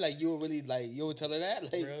real shit. Like you would tell her that,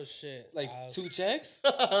 like real shit. Like 2 checks.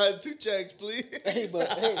 2 checks, please. Hey,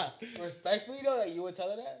 respectfully though, like you would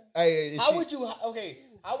tell her that. Hey, how would you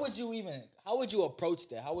approach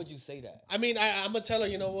that? How would you say that? I mean, I'm gonna tell her,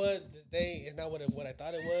 you know what, this day is not what I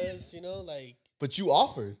thought it was. Like. But you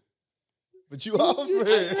offered. I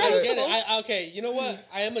get it. Okay, you know what?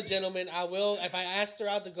 I am a gentleman. I will, if I asked her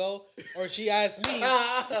out to go, or she asked me.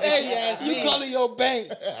 Hey, you calling your bank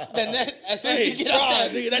the As soon as you get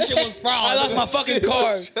out there, That shit was fraud. I lost my fucking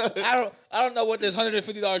card. I don't know what this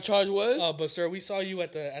 $150 charge was. But sir, we saw you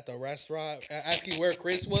at the restaurant asking where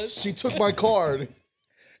Chris was. She took my card.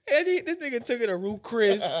 And this nigga took it to root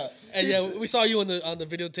Chris. And yeah, we saw you on the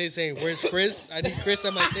videotape saying, "Where's Chris? I need Chris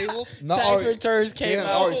at my table." Tax returns came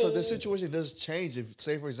out. So the situation does change. If,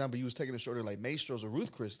 say, for example, you was taking a shorter like Maestros or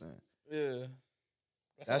Ruth Chris, then Yeah.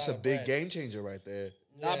 That's a big bread. game changer right there.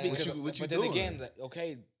 Not Yeah. because, What you but then doing? again, like,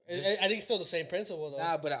 okay. I think it's still the same principle though.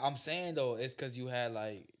 Nah, but I'm saying though, it's because you had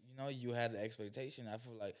you had the expectation. I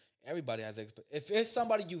feel like everybody has if it's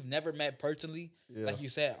somebody you've never met personally, Yeah. like you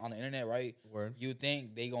said on the internet, right? Word. You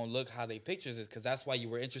think they gonna look how they pictures is because that's why you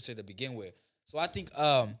were interested to begin with. So I think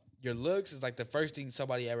your looks is like the first thing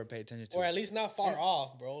somebody ever paid attention to, or at least not far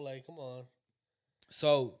off, bro. Like, come on.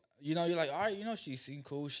 So you're like, all right, she seemed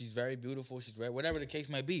cool. She's very beautiful. She's very whatever the case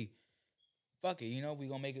may be. Fuck it, we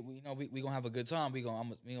gonna make it. We gonna have a good time. We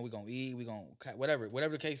gonna eat. We gonna whatever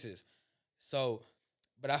the case is. So,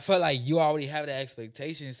 but I feel like you already have that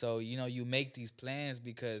expectation. So you make these plans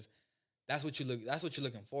because that's what you're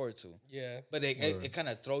looking forward to. Yeah. But it kind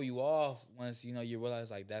of throw you off once you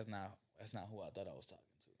realize like that's not who I thought I was talking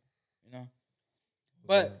to.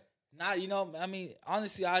 But not I mean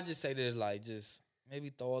honestly I just say this like just. Maybe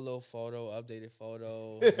throw a little photo, updated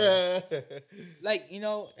photo. Like, Hey,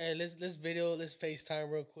 let's FaceTime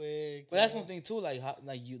real quick. But that's one thing too, like how,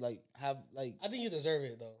 you have like I think you deserve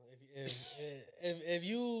it though. If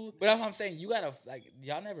you But that's what I'm saying. You gotta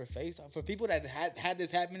y'all never FaceTime. For people that had this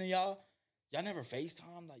happen to y'all never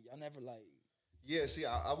FaceTime? Like y'all never Yeah, see,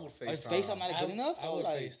 I would Is FaceTime. FaceTime not good enough? I would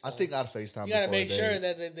FaceTime. I think I'd FaceTime. You gotta before make a sure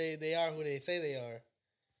date. that they are who they say they are.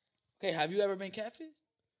 Okay, have you ever been catfish?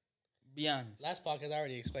 Be honest. Last podcast I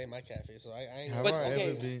already explained my catfish, so I ain't. Have But I okay,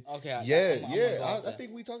 ever been? okay. Yeah, I'm gonna go off I that.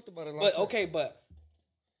 think we talked about it. But okay, but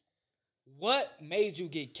what made you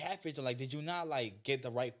get catfish? Or did you not get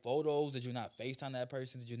the right photos? Did you not FaceTime that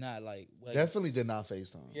person? Did you not what? Definitely did not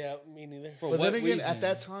FaceTime. Yeah, me neither. For But what then again, reason? at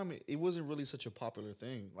that time, it wasn't really such a popular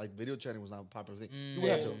thing. Like video chatting was not a popular thing. You would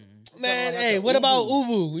Yeah. have to. Man, had hey, to what about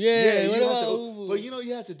Uvu. Uvu? Yeah, you what had about to- Uvu? But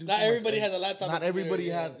you had to do. Not so much everybody stuff. has a laptop. Not and everybody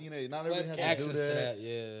computer, had. Not everybody had to access do to that. that,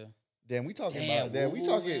 yeah. Then we talking Damn, about that. We Uvu,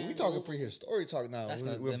 talking. man, We talking Uvu. prehistoric talk now. That's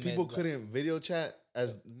When, not- when that people meant- couldn't video chat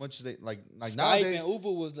as much as they like Skype nowadays. and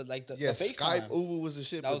Uber was the Yeah, FaceTime. Skype, Uvu was the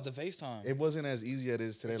shit. That was but the FaceTime. it wasn't as easy as it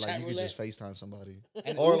is today. Like Chat you could just roulette. FaceTime somebody.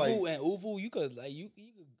 And or Uvu, you could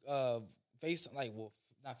face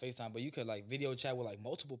not FaceTime, but you could video chat with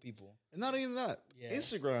multiple people. And not even that. Yeah.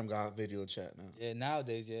 Instagram got video chat now. Yeah,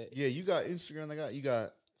 nowadays, yeah. Yeah, you got Instagram. You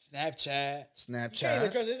got Snapchat, You can't even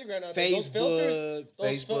Snapchat. trust Instagram now. Those filters,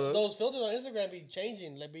 Facebook. Facebook. those filters on Instagram be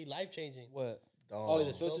changing. They be life changing. What? Dog, Oh,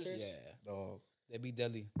 the filters? Filters? Yeah. dog. They be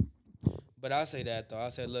deadly. But I say that though. I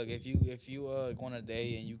said, look, if you go on a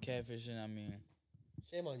date and you catfishing, I mean,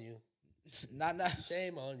 Shame on you. not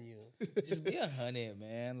Shame on you. just be 100,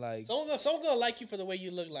 man. Someone gonna like you for the way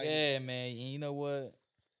you look like. Yeah, man. And you know what?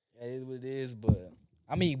 It is what it is. But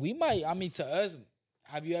I mean, we might. I mean, to us,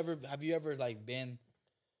 have you ever been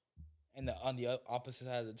on the opposite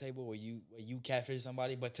side of the table where you catfish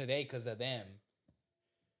somebody, but today because of them,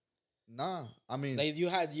 Nah, I mean,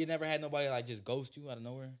 you never had nobody just ghost you out of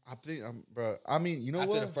nowhere I think bro. I mean, you know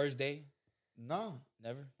after what? the first day? Nah,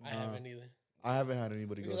 Never. I haven't either. I haven't had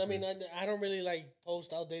anybody go. Because I mean, I don't really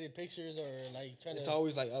post outdated pictures or trying It's to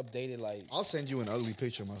always updated I'll send you an ugly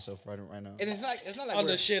picture of myself right now. and it's not like on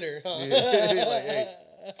the we're- shitter. Huh? Yeah, like,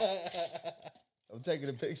 hey. I'm taking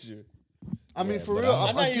a picture. I mean, Yeah, for but real, I'm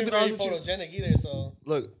I'm not even keeping it very honest with you. photogenic either. So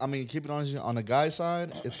Look, I mean, keep it honest with you. On the guy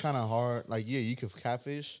side, it's kind of hard. Yeah, you could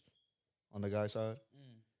catfish on the guy side,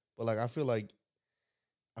 but I feel like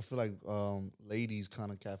ladies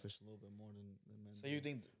kind of catfish a little bit more than men. So you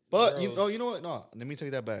think? But girls- you know what? No, let me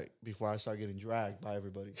take that back before I start getting dragged by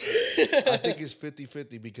everybody. I think it's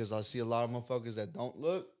 50-50 because I see a lot of motherfuckers that don't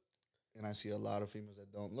look, and I see a lot of females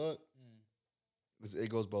that don't look. It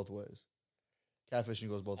goes both ways. Catfishing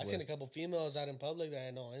goes both I've ways. seen a couple females out in public that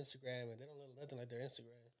I know on Instagram, and they don't look nothing like their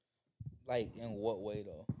Instagram. in what way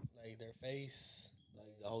though? Like their face,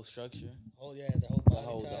 The whole structure, the whole the body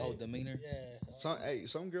whole type. demeanor. Yeah.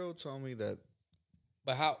 Some girl told me that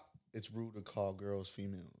But how? it's rude to call girls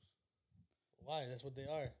females. Why? That's what they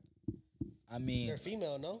are. I mean, They're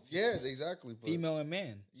female, no? Yeah, exactly. But female and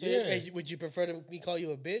man. So Yeah. would you prefer me call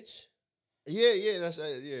you a bitch? Yeah, that's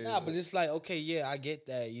yeah. Nah, but it's okay, yeah, I get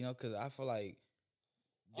that, because I feel like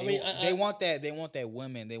I they, mean, they want that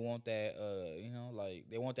women, they want that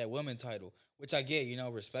they want that women title, which I get,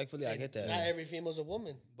 respectfully, I get that. Not every female's a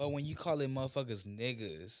woman. But when you call it motherfuckers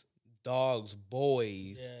niggas, dogs,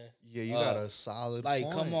 boys. Yeah. Yeah, you Uh, got a solid Like,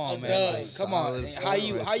 point. come on, It man. does. Like, come on. Solid How point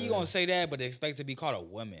you right how you there. gonna say that, but expect to be called a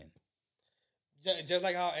woman? Just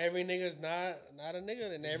like how every nigga's not a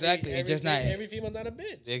nigga, and Exactly, it's just not- every female's not a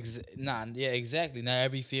bitch. Yeah, exactly. Not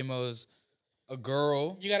every female is a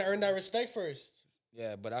girl. You gotta earn that respect first.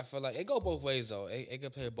 Yeah, but I feel like it go both ways though. It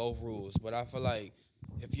could play both rules. But I feel like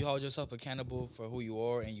if you hold yourself accountable for who you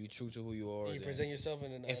are and you true to who you are, And you then present yourself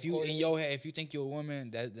in an if you in your head, if you think you're a woman,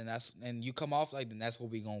 then that's and you come off like, then that's what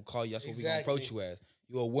we gonna call you. That's what we gonna approach Exactly. you as.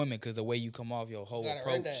 You're a woman because the way you come off, your whole you gotta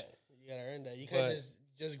approach. earn that. You gotta earn that. You can't But-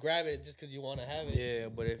 just grab it just because you want to have it. Yeah,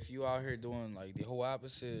 but if you out here doing like the whole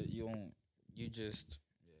opposite, you don't. You just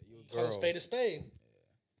you a Call a girl. spade a spade.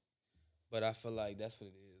 But I feel like that's what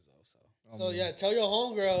it is though. So So yeah, tell your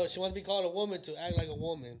homegirl she wants to be called a woman to act like a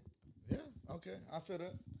woman. Yeah, okay, I feel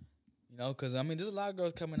that. you know, because I mean, there's a lot of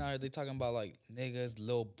girls coming out here. They talking about like niggas,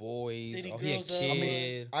 little boys. City Oh, he a girls, kid. I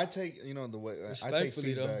mean, I take the way I take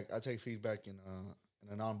Respectfully, though. feedback. I take feedback in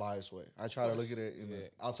a non-biased way. I try to look at it in Yeah.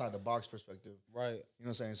 the outside the box perspective. right. You know what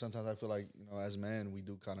I'm saying? Sometimes I feel like, as men, we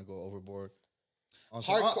do kind of go overboard on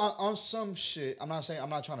Hardcore- some shit. I'm not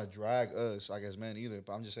trying to drag us like as men either,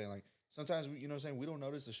 but I'm just saying like sometimes we, we don't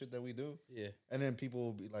notice the shit that we do, Yeah. and then people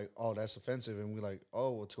will be like, "Oh, that's offensive," and we like,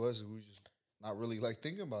 "Oh, well, to us, we just not really like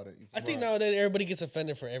thinking about it." You I feel think me? nowadays everybody gets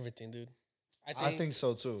offended for everything, dude. I think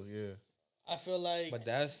so too. Yeah. I feel like But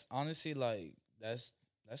that's honestly like that's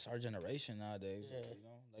our generation nowadays. Yeah. You know,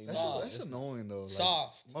 like That's, Soft. that's annoying though. Like,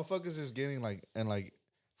 soft. motherfuckers is getting like, and like,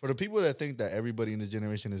 for the people that think that everybody in the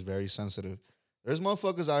generation is very sensitive, there's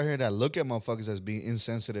motherfuckers out here that look at motherfuckers as being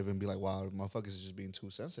insensitive and be like, wow, motherfuckers is just being too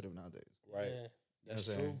sensitive nowadays. right. Yeah. That's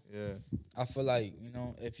You know what true. I'm saying? I feel like,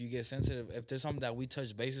 if you get sensitive, if there's something that we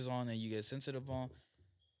touch bases on and you get sensitive on,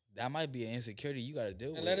 that might be an insecurity you gotta deal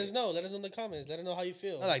with. And let us know. Let us know in the comments. Let us know how you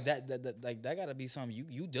feel. No, like that gotta be something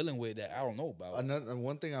you dealing with that I don't know about. Another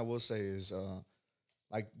one thing I will say is,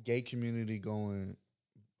 like, gay community going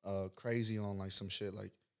crazy on like some shit,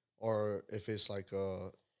 like, or if it's like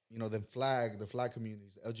the flag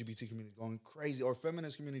communities, LGBT community going crazy, or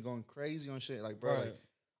feminist community going crazy on shit, like, bro, Right. like,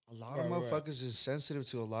 a lot Right, of right. motherfuckers is sensitive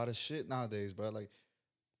to a lot of shit nowadays, bro. Like,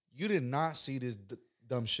 you did not see this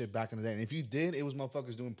dumb shit back in the day, and if you did, it was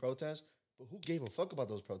motherfuckers doing protests. But who gave a fuck about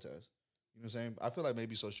those protests? You know what I'm saying? I feel like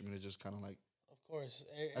maybe social media just kind of like. of course.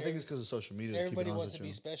 I think it's because of social media. everybody keep it wants honest to with be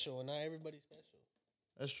you. special, and not everybody's special.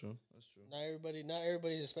 That's true. That's true. Not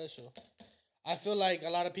everybody is special. I feel like a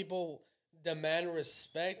lot of people demand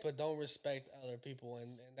respect, but don't respect other people,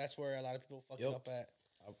 and that's where a lot of people fuck it Yep. up at.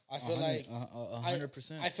 I feel like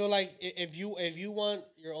 100%. I feel like if you want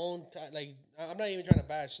your own like I'm not even trying to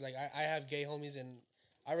bash, like I have gay homies and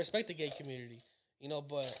I respect the gay community,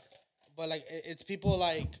 but like it's people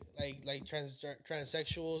like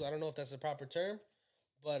transsexuals. I don't know if that's the proper term,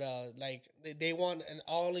 but like they want an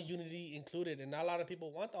all the unity included, and not a lot of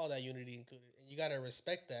people want all that unity included, and you gotta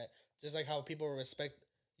respect that, just like how people respect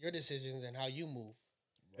your decisions and how you move.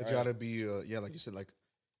 It's Right. got to be, like you said, like,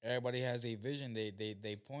 Everybody has a vision.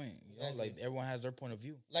 They point. Exactly. Like everyone has their point of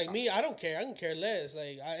view. Like me, I don't care. I can care less.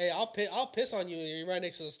 Like I'll piss on you and you're right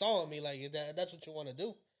next to the stall on me. Like that's what you want to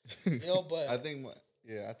do. But I think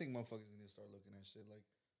motherfuckers need to start looking at shit like,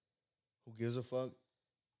 who gives a fuck?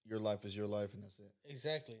 Your life is your life, and that's it.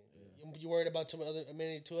 exactly. You worried about two other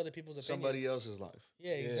people's opinions. Somebody else's life.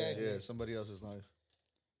 Yeah, exactly. Yeah, somebody else's life.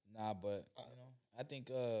 Nah, but I think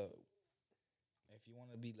if you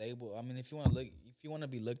want to be labeled, I mean, if you want to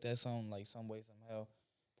be looked at some way somehow,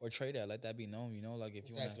 portray that, let that be known. Like if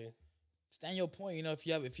you want to stand your point. If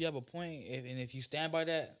you have a point, and if you stand by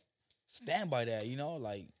that, stand by that.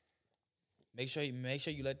 Like make sure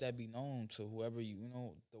you let that be known to whoever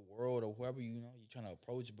the world or whoever you're trying to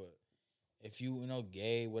approach. But if you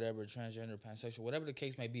gay, whatever, transgender, pansexual, whatever the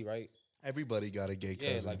case may be, right? Everybody got a gay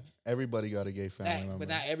Yeah, cousin. like- everybody got a gay family member. But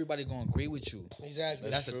not everybody gonna agree with you.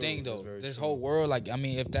 Exactly. That's true. the thing, That's though. very This true. whole world, like, I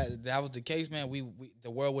mean, if that was the case, man, we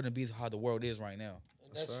the world wouldn't be how the world is right now.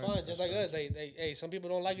 That's That's fine. facts. Just That's like us. Hey, some people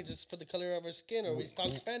don't like it just for the color of our skin, or we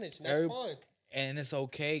talk Spanish, and that's Every- fine. And it's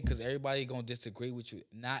okay because everybody gonna disagree with you.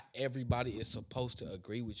 Not everybody is supposed to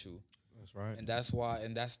agree with you, That's right. and that's why.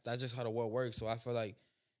 And that's just how the world works. So I feel like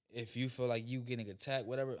if you feel like you getting attacked,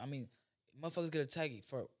 whatever, I mean, motherfuckers get attacked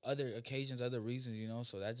for other occasions, other reasons,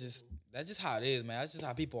 So that's just how it is, man. That's just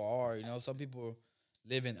how people are, Some people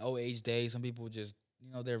live in old age days. Some people just,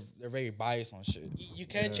 they're very biased on shit. You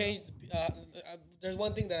can't Yeah. change. There's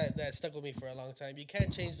one thing that stuck with me for a long time. You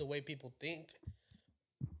can't change the way people think,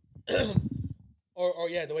 or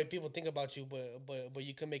the way people think about you. But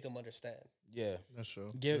you can make them understand. Yeah. That's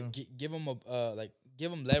true. Give them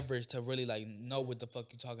give them leverage to really like know what the fuck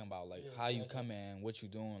you talking about, like how you exactly. come in, what you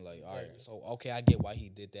doing, like all right, Exactly. so okay, I get why he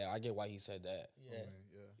did that, I get why he said that. Yeah.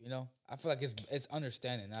 You know, I feel like it's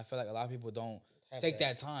understanding. I feel like a lot of people don't Have take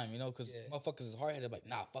that time, you know, because Yeah. motherfuckers is hard headed, like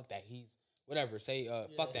nah, fuck that, he's whatever. Say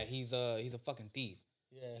fuck that, he's a fucking thief.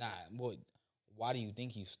 Yeah. Nah, boy, why do you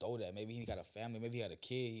think he stole that? Maybe he got a family, maybe he had a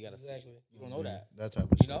kid, he got Exactly. you don't know that. That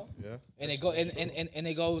type of shit. know? Yeah. And it go and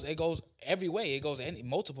it goes every way. It goes any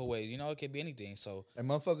multiple ways. You know, it could be anything. So And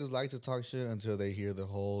motherfuckers like to talk shit until they hear the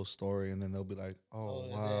whole story, and then they'll be like, "Oh, Oh,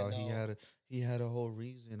 wow, yeah, he had a whole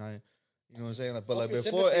reason." You know what I'm saying? Like, but like Fucking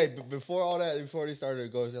before, sympathy. before all that, before they started to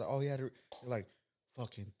go, they're like, "Oh, he had a," they're like,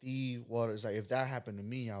 "Fucking thief." What? It's like if that happened to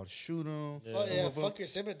me, I would shoot him. Oh yeah, fuck your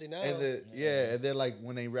sympathy now. And then and then like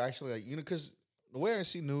when they were actually like, you know, because the way I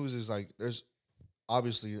see news is like there's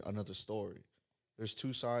obviously another story. There's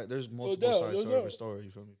two sides. There's multiple sides to every story.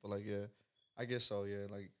 You feel me? But like, yeah, I guess so. Yeah,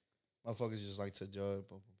 like motherfuckers just like to judge.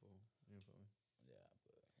 Boom, boom, boom. You feel me?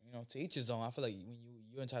 you know, to each his own. I feel like when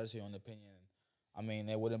you're entitled to your own opinion. I mean,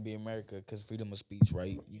 it wouldn't be America because freedom of speech,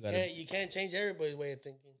 right? You can't change everybody's way of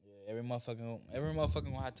thinking. Yeah, every motherfucker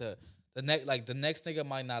gonna have to. The next nigga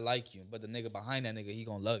might not like you, but the nigga behind that nigga, he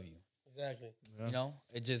gonna love you. Exactly. Yeah.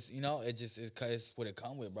 It's what it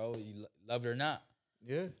come with, bro. You love it or not.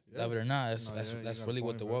 Yeah. Love it or not. No, That's you got a really what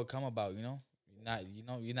point, the bro. world come about.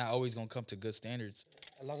 You're not always gonna come to good standards.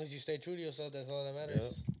 As long as you stay true to yourself, that's all that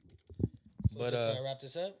matters. So But trying to wrap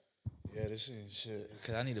this up. Yeah, this shit.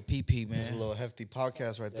 Cause I need a pee, This is a man. little hefty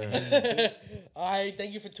podcast right there. All right,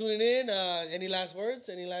 thank you for tuning in. Any last words?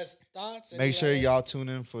 Any last thoughts? Make sure y'all tune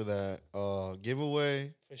in for that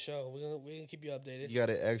giveaway. For sure, we're gonna keep you updated. You got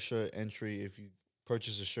an extra entry if you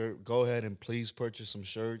purchase a shirt. Go ahead and please purchase some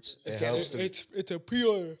shirts. It Okay, helps. It's a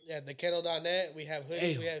pre-order. Yeah, the kennel.net. We have hoodies.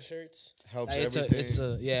 Hey. We have shirts. Helps Hey,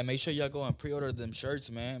 everything. yeah. Make sure y'all go and pre-order them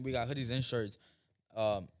shirts, man. We got hoodies and shirts.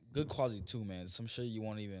 Good quality too, man. Some shit you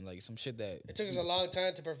won't even like. Some shit that It took us a long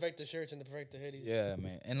time to perfect the shirts and to perfect the hoodies. yeah,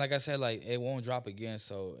 man. And like I said, like it won't drop again.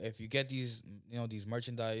 So if you get these, these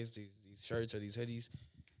merchandise, these shirts or these hoodies,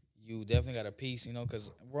 you definitely got a piece,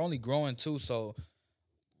 because we're only growing too. So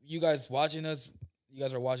you guys watching us, you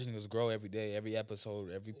guys are watching us grow every day, every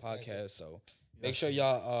episode, every Exactly. podcast. So make sure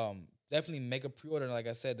y'all definitely make a pre-order. Like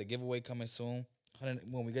I said, the giveaway coming soon.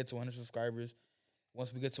 When we get to 100 subscribers.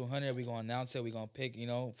 Once we get to 100, we're going to announce it. We're going to pick,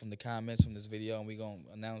 from the comments from this video, and we're going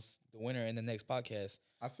to announce the winner in the next podcast.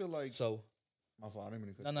 I feel like So, my fault. I didn't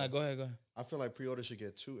mean to cut no, you go ahead. I feel like pre-order should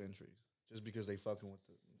get 2 entries just because they fucking with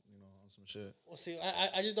the, on some shit. Well, see,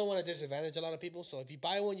 I just don't want to disadvantage a lot of people. So if you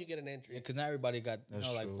buy one, you get an entry. Yeah, because not everybody got, That's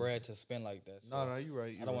like true. bread to spend like that. So No, you're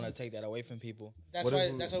right. I don't want to take that away from people. That's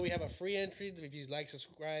why we have a free entry. If you like,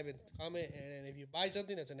 subscribe, and comment, and if you buy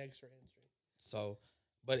something, that's an extra entry. So,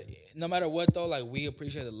 but no matter what, though, like, we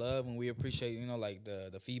appreciate the love and we appreciate, like,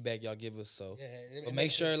 the feedback y'all give us. So, Yeah, but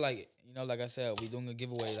make sure, like I said, we doing a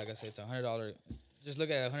giveaway. Like I said, it's $100. Just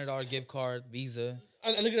look at a $100 gift card, Visa.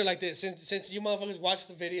 I look at it like this: since you motherfuckers watch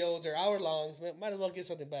the videos, they're hour longs, might as well get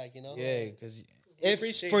something back, Yeah, because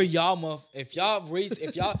appreciate for it. y'all, if y'all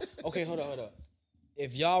okay, hold on.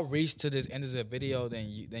 If y'all reach to this end of the video, then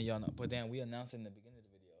y'all know. But then we announced it in the beginning of the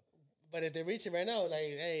video. But if they reach it right now, like,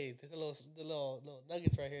 hey, there's the little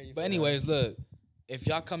nuggets right here. But anyways, look, if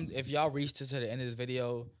y'all reach to the end of this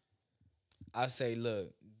video, I say,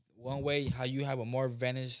 look, one way how you have a more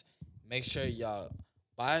advantage, make sure y'all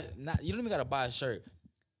you don't even gotta buy a shirt.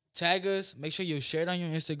 Tag us, make sure you share it on your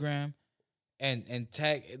Instagram, and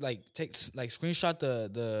tag screenshot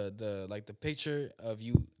the picture of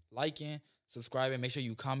you liking, subscribing, make sure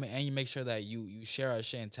you comment, and you make sure that you share our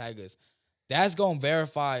shit and tag us. That's gonna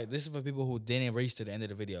verify. This is for people who didn't reach to the end of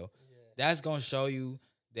the video. Yeah. That's gonna show you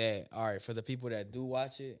that, all right, for the people that do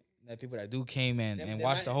watch it, the people that do came in and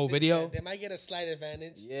watch the whole video. They might get a slight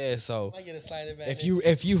advantage. Yeah, so Might get a slight advantage.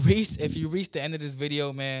 if you reach the end of this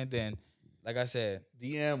video, man, then like I said,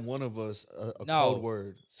 DM one of us a No. code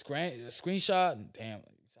word. screenshot. Damn,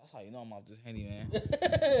 that's how you know I'm off this handy, man.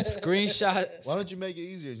 Screenshot. Why don't you make it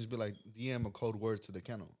easier? Just be like DM a code word to the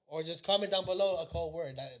kennel. Or just comment down below a code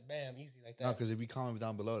word. Bam, easy like that. No, because if you comment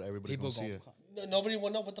down below, everybody's People gonna see it. Nobody will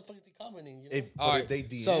know what the fuck is he commenting. If, All but right, if they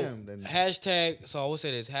DM, so then hashtag. So I will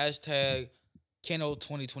say this: hashtag Kennel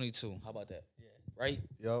 2022. How about that? Yeah. Right.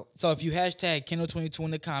 yo, So if you hashtag Kennel 22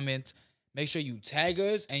 in the comments, make sure you tag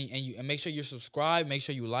us and make sure you're subscribed. Make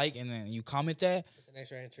sure you like and then you comment that. It's an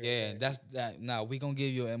extra entry. Yeah, right there. that's that. Now we gonna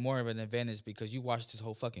give you more of an advantage because you watched this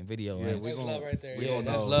whole fucking video. yeah, Right? we That's gonna love right there. we Yeah, gonna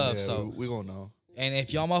that's know. love, Yeah, so- we gonna know. And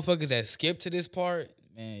if y'all motherfuckers that skip to this part,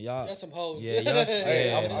 man, y'all. That's some hoes. Yeah, y'all. Hey,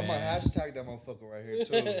 Yeah, I'm gonna man. hashtag that motherfucker right here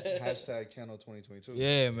too. Hashtag Kennel 2022.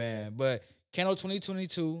 Yeah, man. But Kennel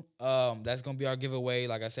 2022, that's gonna be our giveaway.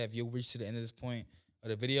 Like I said, if you reach to the end of this point of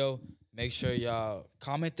the video, make sure y'all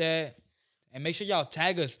comment that and make sure y'all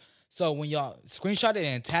tag us. So when y'all screenshot it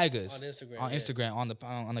and tag us on Instagram,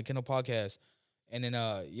 on the Kennel podcast, and then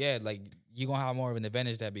yeah, like you gonna have more of an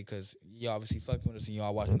advantage that because you obviously fucking with us and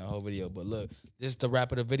y'all watching the whole video. But look, this is the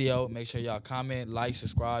wrap of the video. Make sure y'all comment, like,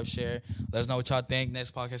 subscribe, share. Let us know what y'all think.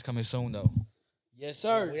 Next podcast coming soon though. Yes,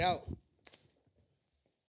 sir. We out.